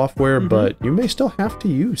install software, but you may still have to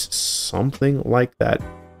use something like that.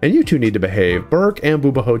 And you two need to behave. Burke and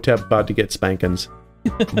Booba Hotep about to get spankings.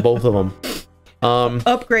 Both of them.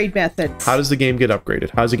 Upgrade methods. How does the game get upgraded?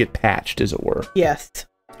 How does it get patched, as it were? Yes.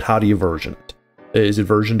 How do you version it? Is it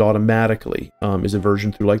versioned automatically? Is it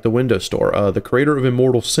versioned through like the Windows Store? The creator of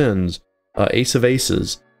Immortal Sins, Ace of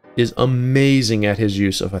Aces, is amazing at his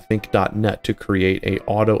use of, I think, .NET to create a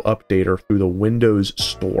auto updater through the Windows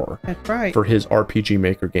Store. That's right. For his RPG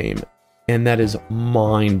Maker game. And that is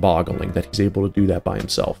mind-boggling that he's able to do that by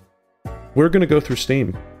himself. We're going to go through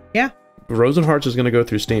Steam. Yeah. Rosenhart's is going to go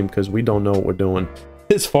through Steam because we don't know what we're doing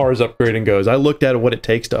as far as upgrading goes. I looked at what it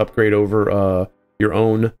takes to upgrade over your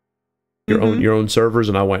own servers,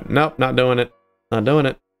 and I went, nope, not doing it. Not doing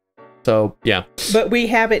it. So, yeah. But we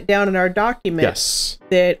have it down in our document. Yes.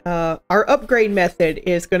 That our upgrade method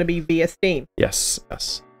is going to be via Steam. Yes,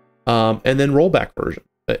 yes. And then rollback version.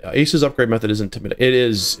 Ace's upgrade method isn't intimidating. It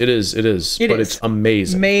is. But it's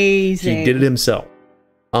amazing. Amazing. He did it himself.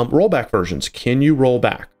 Rollback versions. Can you roll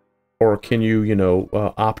back? Or can you,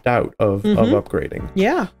 opt out of upgrading?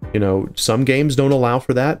 Yeah. Some games don't allow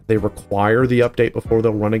for that. They require the update before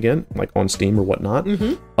they'll run again, like on Steam or whatnot.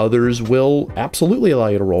 Others will absolutely allow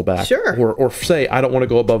you to roll back. Sure. Or say, I don't want to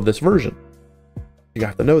go above this version. You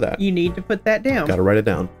have to know that. You need to put that down. Got to write it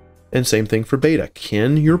down. And same thing for beta.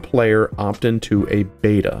 Can your player opt into a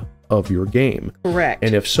beta of your game? Correct.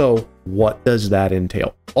 And if so, what does that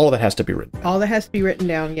entail? All of that has to be written down. All that has to be written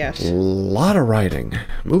down, yes. A lot of writing.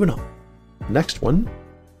 Moving on. Next one.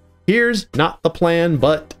 Here's not the plan,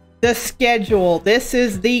 but the schedule. This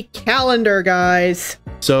is the calendar, guys.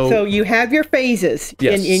 So you have your phases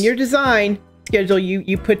in your design. schedule,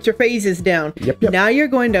 you put your phases down. Yep. Now you're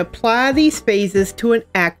going to apply these phases to an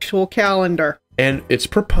actual calendar. And it's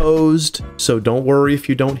proposed, so don't worry if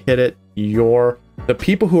you don't hit it. The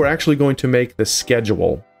people who are actually going to make the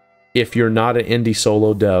schedule, if you're not an indie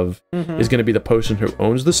solo dev, is going to be the person who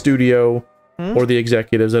owns the studio or the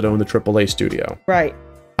executives that own the AAA studio. Right.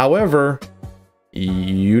 However,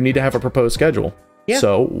 you need to have a proposed schedule. Yeah.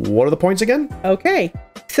 So what are the points again? Okay.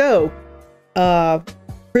 So,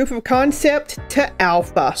 proof of concept to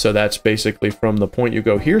alpha. So that's basically from the point you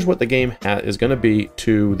go, here's what the game is going to be,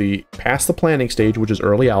 to the past the planning stage, which is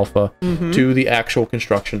early alpha, to the actual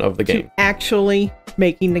construction of the game. Actually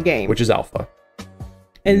making the game. Which is alpha.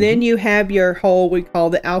 And then you have your whole, we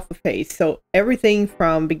call the alpha phase. So everything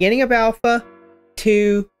from beginning of alpha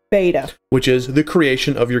to beta. Which is the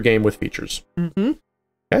creation of your game with features.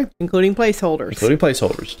 Okay. Including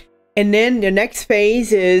placeholders. And then the next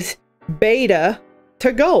phase is beta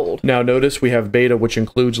to gold. Now notice we have beta, which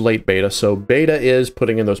includes late beta. So beta is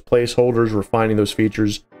putting in those placeholders, refining those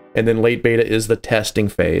features, and then late beta is the testing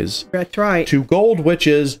phase. That's right. To gold, which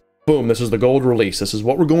is, boom, this is the gold release. This is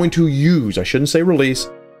what we're going to use. I shouldn't say release,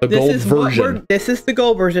 the gold version. This is the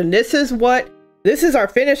gold version. This is our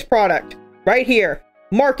finished product right here.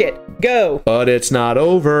 Mark it, go. But it's not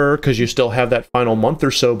over, because you still have that final month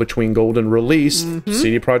or so between gold and release.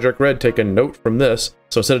 CD Projekt Red, take a note from this.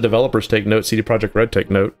 So instead of developers take note, CD Projekt Red take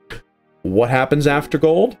note. What happens after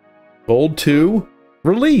gold? Gold to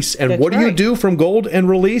release. And what do you do from gold and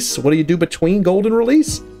release? What do you do between gold and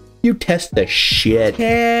release? You test the shit.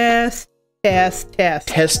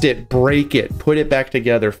 Test it, break it, put it back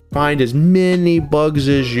together, find as many bugs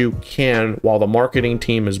as you can while the marketing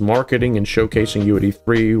team is marketing and showcasing you at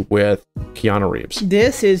E3 with Keanu Reeves.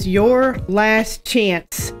 This is your last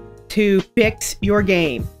chance to fix your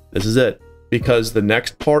game. This is it, because the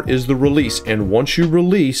next part is the release, and once you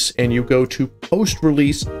release and you go to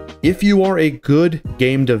post-release, if you are a good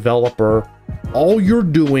game developer, all you're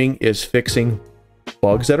doing is fixing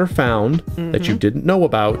bugs that are found that you didn't know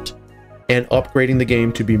about, and upgrading the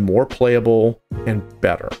game to be more playable and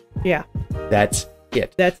better. Yeah. That's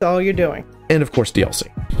it. That's all you're doing. And of course DLC,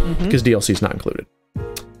 because DLC is not included.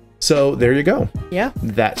 So there you go. Yeah.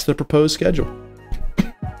 That's the proposed schedule.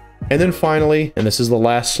 And then finally, and this is the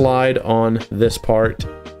last slide on this part,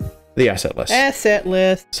 the asset list. Asset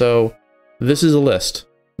list. So this is a list.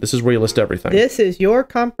 This is where you list everything. This is your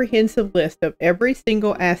comprehensive list of every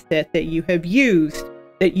single asset that you have used,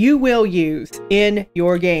 that you will use in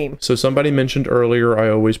your game. So somebody mentioned earlier, I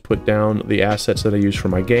always put down the assets that I use for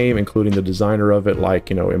my game, including the designer of it, like,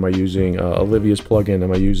 you know, am I using Olivia's plugin?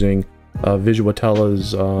 Am I using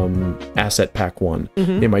Visuatella's asset pack 1?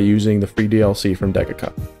 Am I using the free DLC from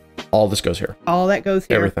Degacut? All this goes here. All that goes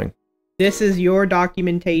here. Everything. This is your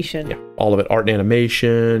documentation. Yeah, all of it. Art and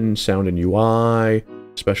animation, sound and UI,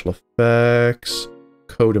 special effects,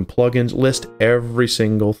 code and plugins. List every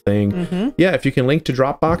single thing. Yeah, if you can link to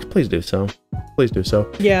Dropbox, please do so. Please do so.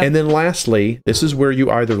 Yeah. And then lastly, this is where you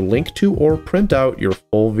either link to or print out your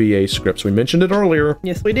full VA scripts. We mentioned it earlier.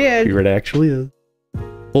 Yes, we did. Here it actually is.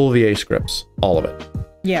 Full VA scripts. All of it.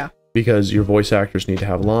 Yeah. Because your voice actors need to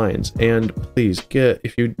have lines. And please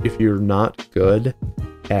if you're not good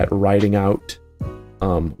at writing out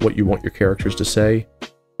what you want your characters to say,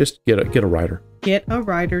 just get a writer. Get a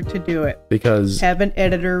writer to do it. Because have an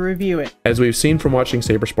editor review it. As we've seen from watching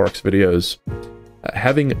Saberspark's videos,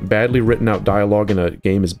 having badly written out dialogue in a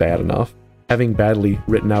game is bad enough. Having badly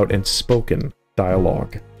written out and spoken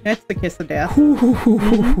dialogue, that's the kiss of death.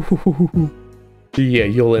 Yeah,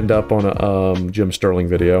 you'll end up on a Jim Sterling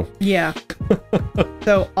video. Yeah.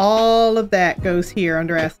 So all of that goes here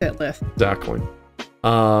under asset list. Exactly.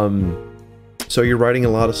 So you're writing a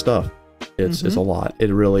lot of stuff. It's a lot.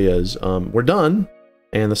 It really is. We're done,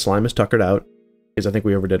 and the slime is tuckered out, because I think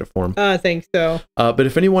we overdid it for him. I think so. But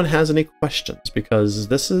if anyone has any questions, because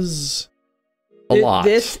this is a lot.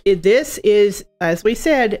 This is, as we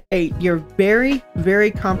said, your very,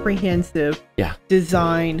 very comprehensive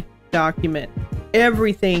design document.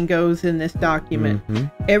 Everything goes in this document.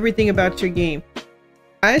 Everything about your game.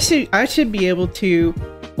 I should be able to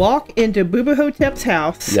walk into Booba Hotep's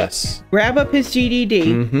house. Yes. Grab up his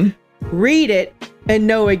GDD. Read it and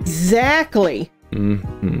know exactly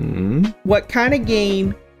what kind of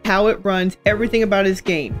game, how it runs, everything about his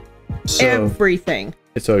game. So, everything.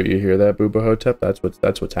 So you hear that, Booba Hotep? That's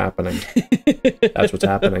what's happening. That's what's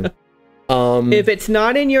happening. If it's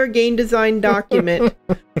not in your game design document,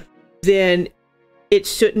 then it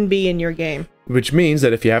shouldn't be in your game. Which means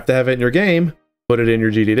that if you have to have it in your game, Put it in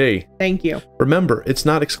your GDD. Thank you. Remember, it's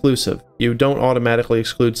not exclusive. You don't automatically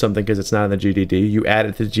exclude something because it's not in the GDD. You add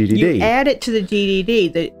it to the GDD. You add it to the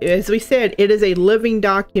GDD. As we said, it is a living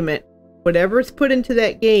document. Whatever is put into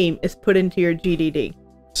that game is put into your GDD.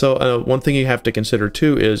 So one thing you have to consider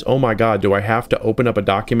too is, oh my God, do I have to open up a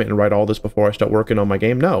document and write all this before I start working on my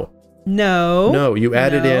game? No. No, you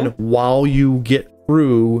add it in while you get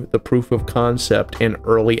through the proof of concept and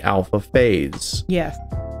early alpha phase. Yes.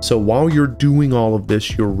 So while you're doing all of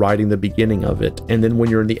this, you're writing the beginning of it. And then when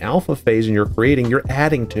you're in the alpha phase and you're creating, you're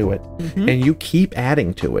adding to it. And you keep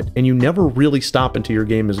adding to it. And you never really stop until your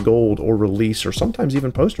game is gold or release, or sometimes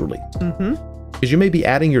even post-release. Because you may be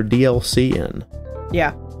adding your DLC in.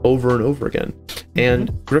 Yeah. Over and over again.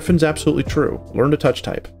 And Gryphon's absolutely true. Learn to touch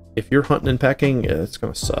type. If you're hunting and pecking, it's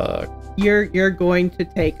going to suck. You're going to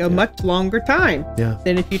take a much longer time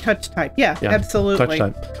than if you touch type. Yeah, absolutely.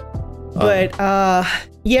 Touch type. But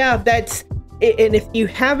yeah, that's, and if you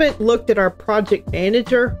haven't looked at our project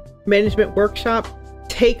management workshop,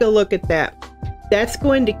 take a look at that. That's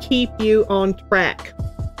going to keep you on track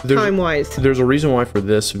time-wise. There's a reason why for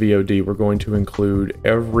this VOD we're going to include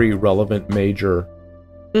every relevant major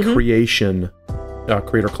creator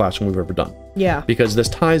classroom we've ever done. Yeah. Because this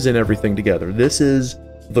ties in everything together. This is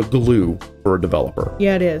the glue for a developer.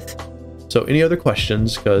 Yeah, it is. So any other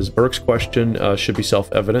questions? Because Burke's question should be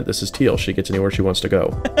self-evident. This is Teal. She gets anywhere she wants to go.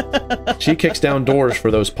 She kicks down doors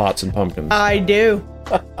for those pots and pumpkins. I do.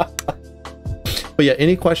 But yeah,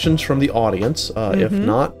 any questions from the audience? If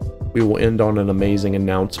not, we will end on an amazing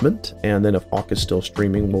announcement. And then if Hawk is still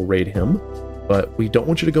streaming, we'll raid him. But we don't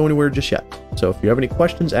want you to go anywhere just yet. So if you have any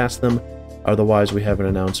questions, ask them. Otherwise, we have an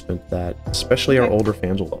announcement that especially our older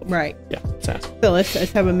fans will love. Right. Yeah, let's ask. So let's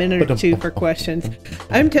have a minute or two for questions.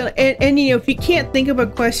 I'm telling, and you know, if you can't think of a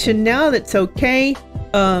question now, that's okay.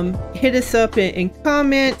 Hit us up in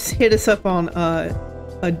comments. Hit us up on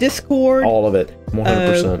a Discord. All of it,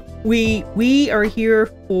 100%. We are here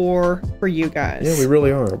for you guys. Yeah, we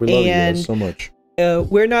really are. We love you guys so much.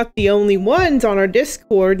 We're not the only ones on our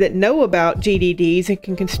Discord that know about GDDs and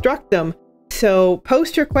can construct them. So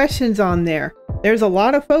post your questions on there. There's a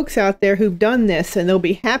lot of folks out there who've done this, and they'll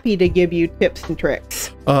be happy to give you tips and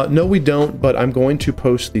tricks. No, we don't, but I'm going to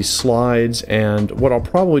post these slides, and what I'll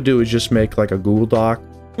probably do is just make like a Google Doc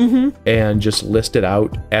and just list it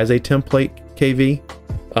out as a template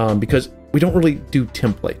KV, because we don't really do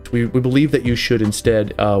templates. We believe that you should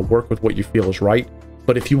instead work with what you feel is right.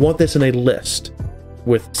 But if you want this in a list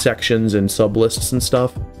with sections and sub-lists and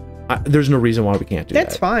stuff, there's no reason why we can't do that.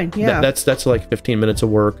 That's fine, yeah. That's like 15 minutes of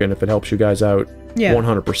work, and if it helps you guys out,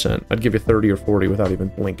 100%. I'd give you 30 or 40 without even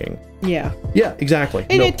blinking. Yeah. Yeah, exactly.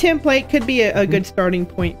 And a template could be a good starting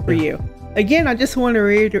point for you. Again, I just want to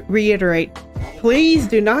reiterate, please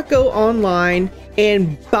do not go online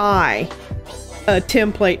and buy a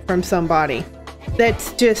template from somebody.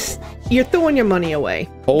 That's just, you're throwing your money away.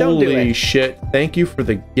 Don't do it. Holy shit. Thank you for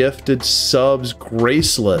the gifted subs,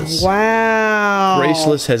 Graceless. Wow.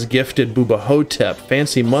 Graceless has gifted Booba Hotep,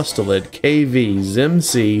 Fancy Mustelid, KV,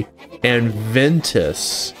 Zimc, and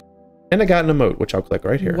Ventus. And I got an emote, which I'll click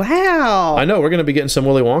right here. Wow. I know, we're going to be getting some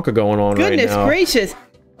Willy Wonka going on right now. Goodness gracious.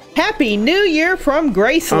 Happy New Year from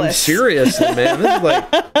Graceless. I'm serious, man. This is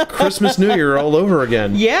like Christmas, New Year all over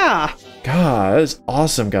again. Yeah. God, that is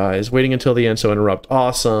awesome, guys. Waiting until the end, so interrupt.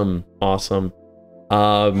 Awesome. Awesome.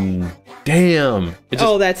 Damn.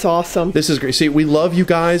 Oh, that's awesome. This is great. See, we love you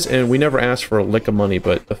guys, and we never ask for a lick of money,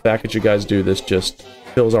 but the fact that you guys do this just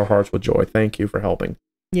fills our hearts with joy. Thank you for helping.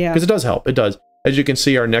 Yeah. Because it does help. It does. As you can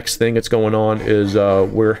see, our next thing that's going on is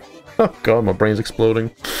we're... Oh, God, my brain's exploding.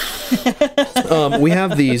 We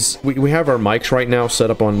have these... We have our mics right now set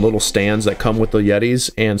up on little stands that come with the Yetis,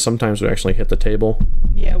 and sometimes we actually hit the table.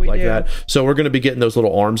 Yeah, we do. That. So we're going to be getting those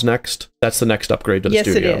little arms next. That's the next upgrade to the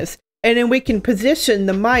studio. Yes, it is. And then we can position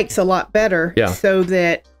the mics a lot better so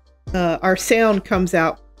that our sound comes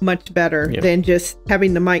out much better than just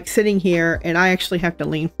having the mic sitting here and I actually have to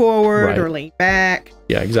lean forward or lean back.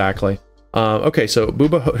 Yeah, exactly. Okay, so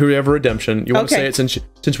Booba, whoever redemption. You want to say it since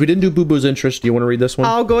we didn't do Booba's interest? Do you want to read this one?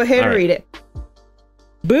 I'll go ahead and read it.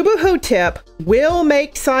 Booba Hotep will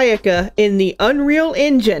make Sayaka in the Unreal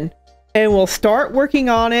Engine and will start working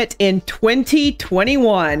on it in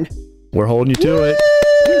 2021. We're holding you to it.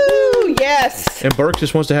 Yes. And Burke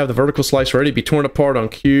just wants to have the vertical slice ready to be torn apart on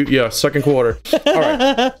cue. Yeah, second quarter. All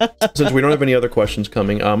right. Since we don't have any other questions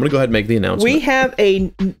coming, I'm going to go ahead and make the announcement. We have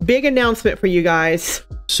a big announcement for you guys.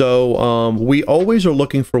 So we always are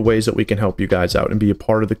looking for ways that we can help you guys out and be a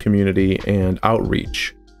part of the community and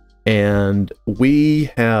outreach. And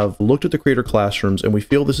we have looked at the creator classrooms and we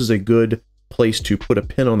feel this is a good place to put a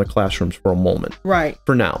pin on the classrooms for a moment. Right.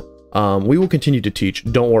 For now. We will continue to teach.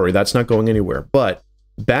 Don't worry, that's not going anywhere. But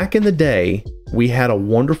back in the day, we had a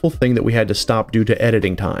wonderful thing that we had to stop due to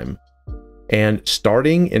editing time. And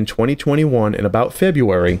starting in 2021, in about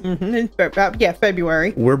February,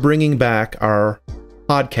 February, we're bringing back our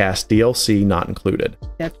podcast DLC not included.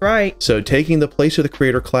 That's right. So taking the place of the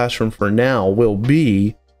Creator Classroom for now will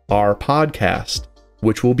be our podcast,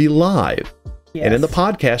 which will be live. Yes. And in the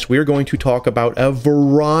podcast, we are going to talk about a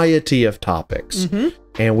variety of topics.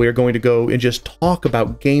 And we're going to go and just talk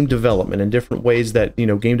about game development and different ways that, you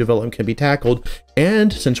know, game development can be tackled.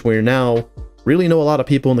 And since we're now really know a lot of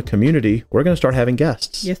people in the community, we're going to start having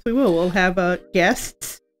guests. Yes, we will. We'll have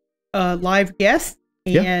guests, live guests,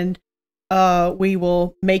 and we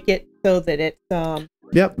will make it so that it's...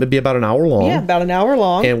 Yep, it'd be about an hour long. Yeah, about an hour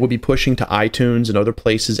long. And we'll be pushing to iTunes and other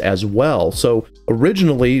places as well. So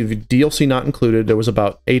originally, DLC not included, there was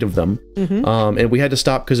about 8 of them. And we had to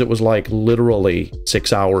stop because it was like literally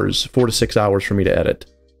 6 hours, 4 to 6 hours for me to edit.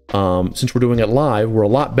 Since we're doing it live, we're a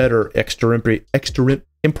lot better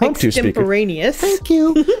impromptu extemporaneous. Thank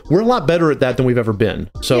you. We're a lot better at that than we've ever been.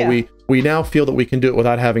 So we now feel that we can do it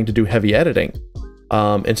without having to do heavy editing.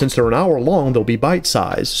 And since they're an hour long, they'll be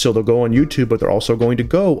bite-sized. So they'll go on YouTube, but they're also going to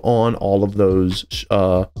go on all of those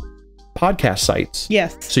podcast sites.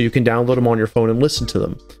 Yes. So you can download them on your phone and listen to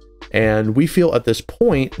them. And we feel at this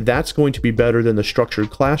point, that's going to be better than the structured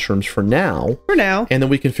classrooms for now. For now. And then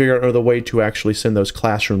we can figure out another way to actually send those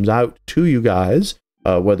classrooms out to you guys.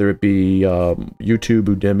 Whether it be YouTube,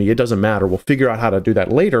 Udemy, it doesn't matter. We'll figure out how to do that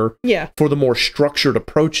later for the more structured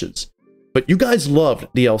approaches. But you guys loved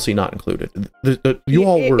DLC not included. You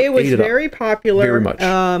all were It was very popular. Very much.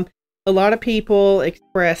 A lot of people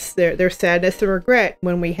expressed their sadness and regret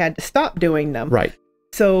when we had to stop doing them. Right.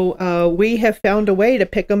 So we have found a way to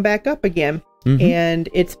pick them back up again. And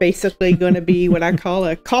it's basically going to be what I call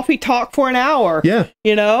a coffee talk for an hour. Yeah.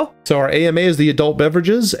 You know? So our AMA is the adult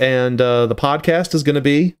beverages, and the podcast is going to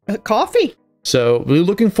be... coffee. So we're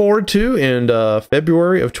looking forward to, in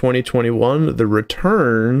February of 2021, the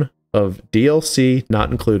return of DLC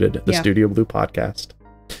not included, the Studio Blue podcast.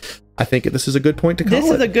 I think this is a good point to call it.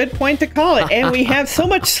 This is a good point to call it. And we have so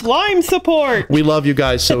much slime support. We love you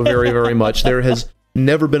guys so very, very much. There has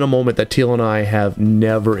never been a moment that Teal and I have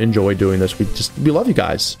never enjoyed doing this. We love you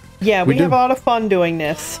guys. Yeah, we have a lot of fun doing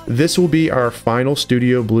this. This will be our final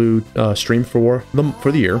Studio Blue stream for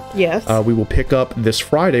the year. Yes. We will pick up this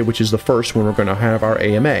Friday, which is the first when we're going to have our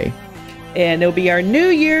AMA. And it'll be our New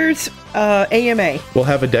Year's AMA. We'll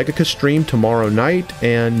have a Degica stream tomorrow night,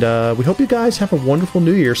 and we hope you guys have a wonderful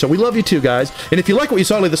New Year. So we love you too, guys. And if you like what you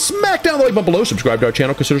saw, leave the smack down the like button below, subscribe to our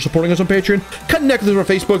channel, consider supporting us on Patreon, connect with us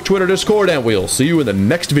on Facebook, Twitter, Discord, and we'll see you in the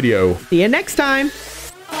next video. See you next time.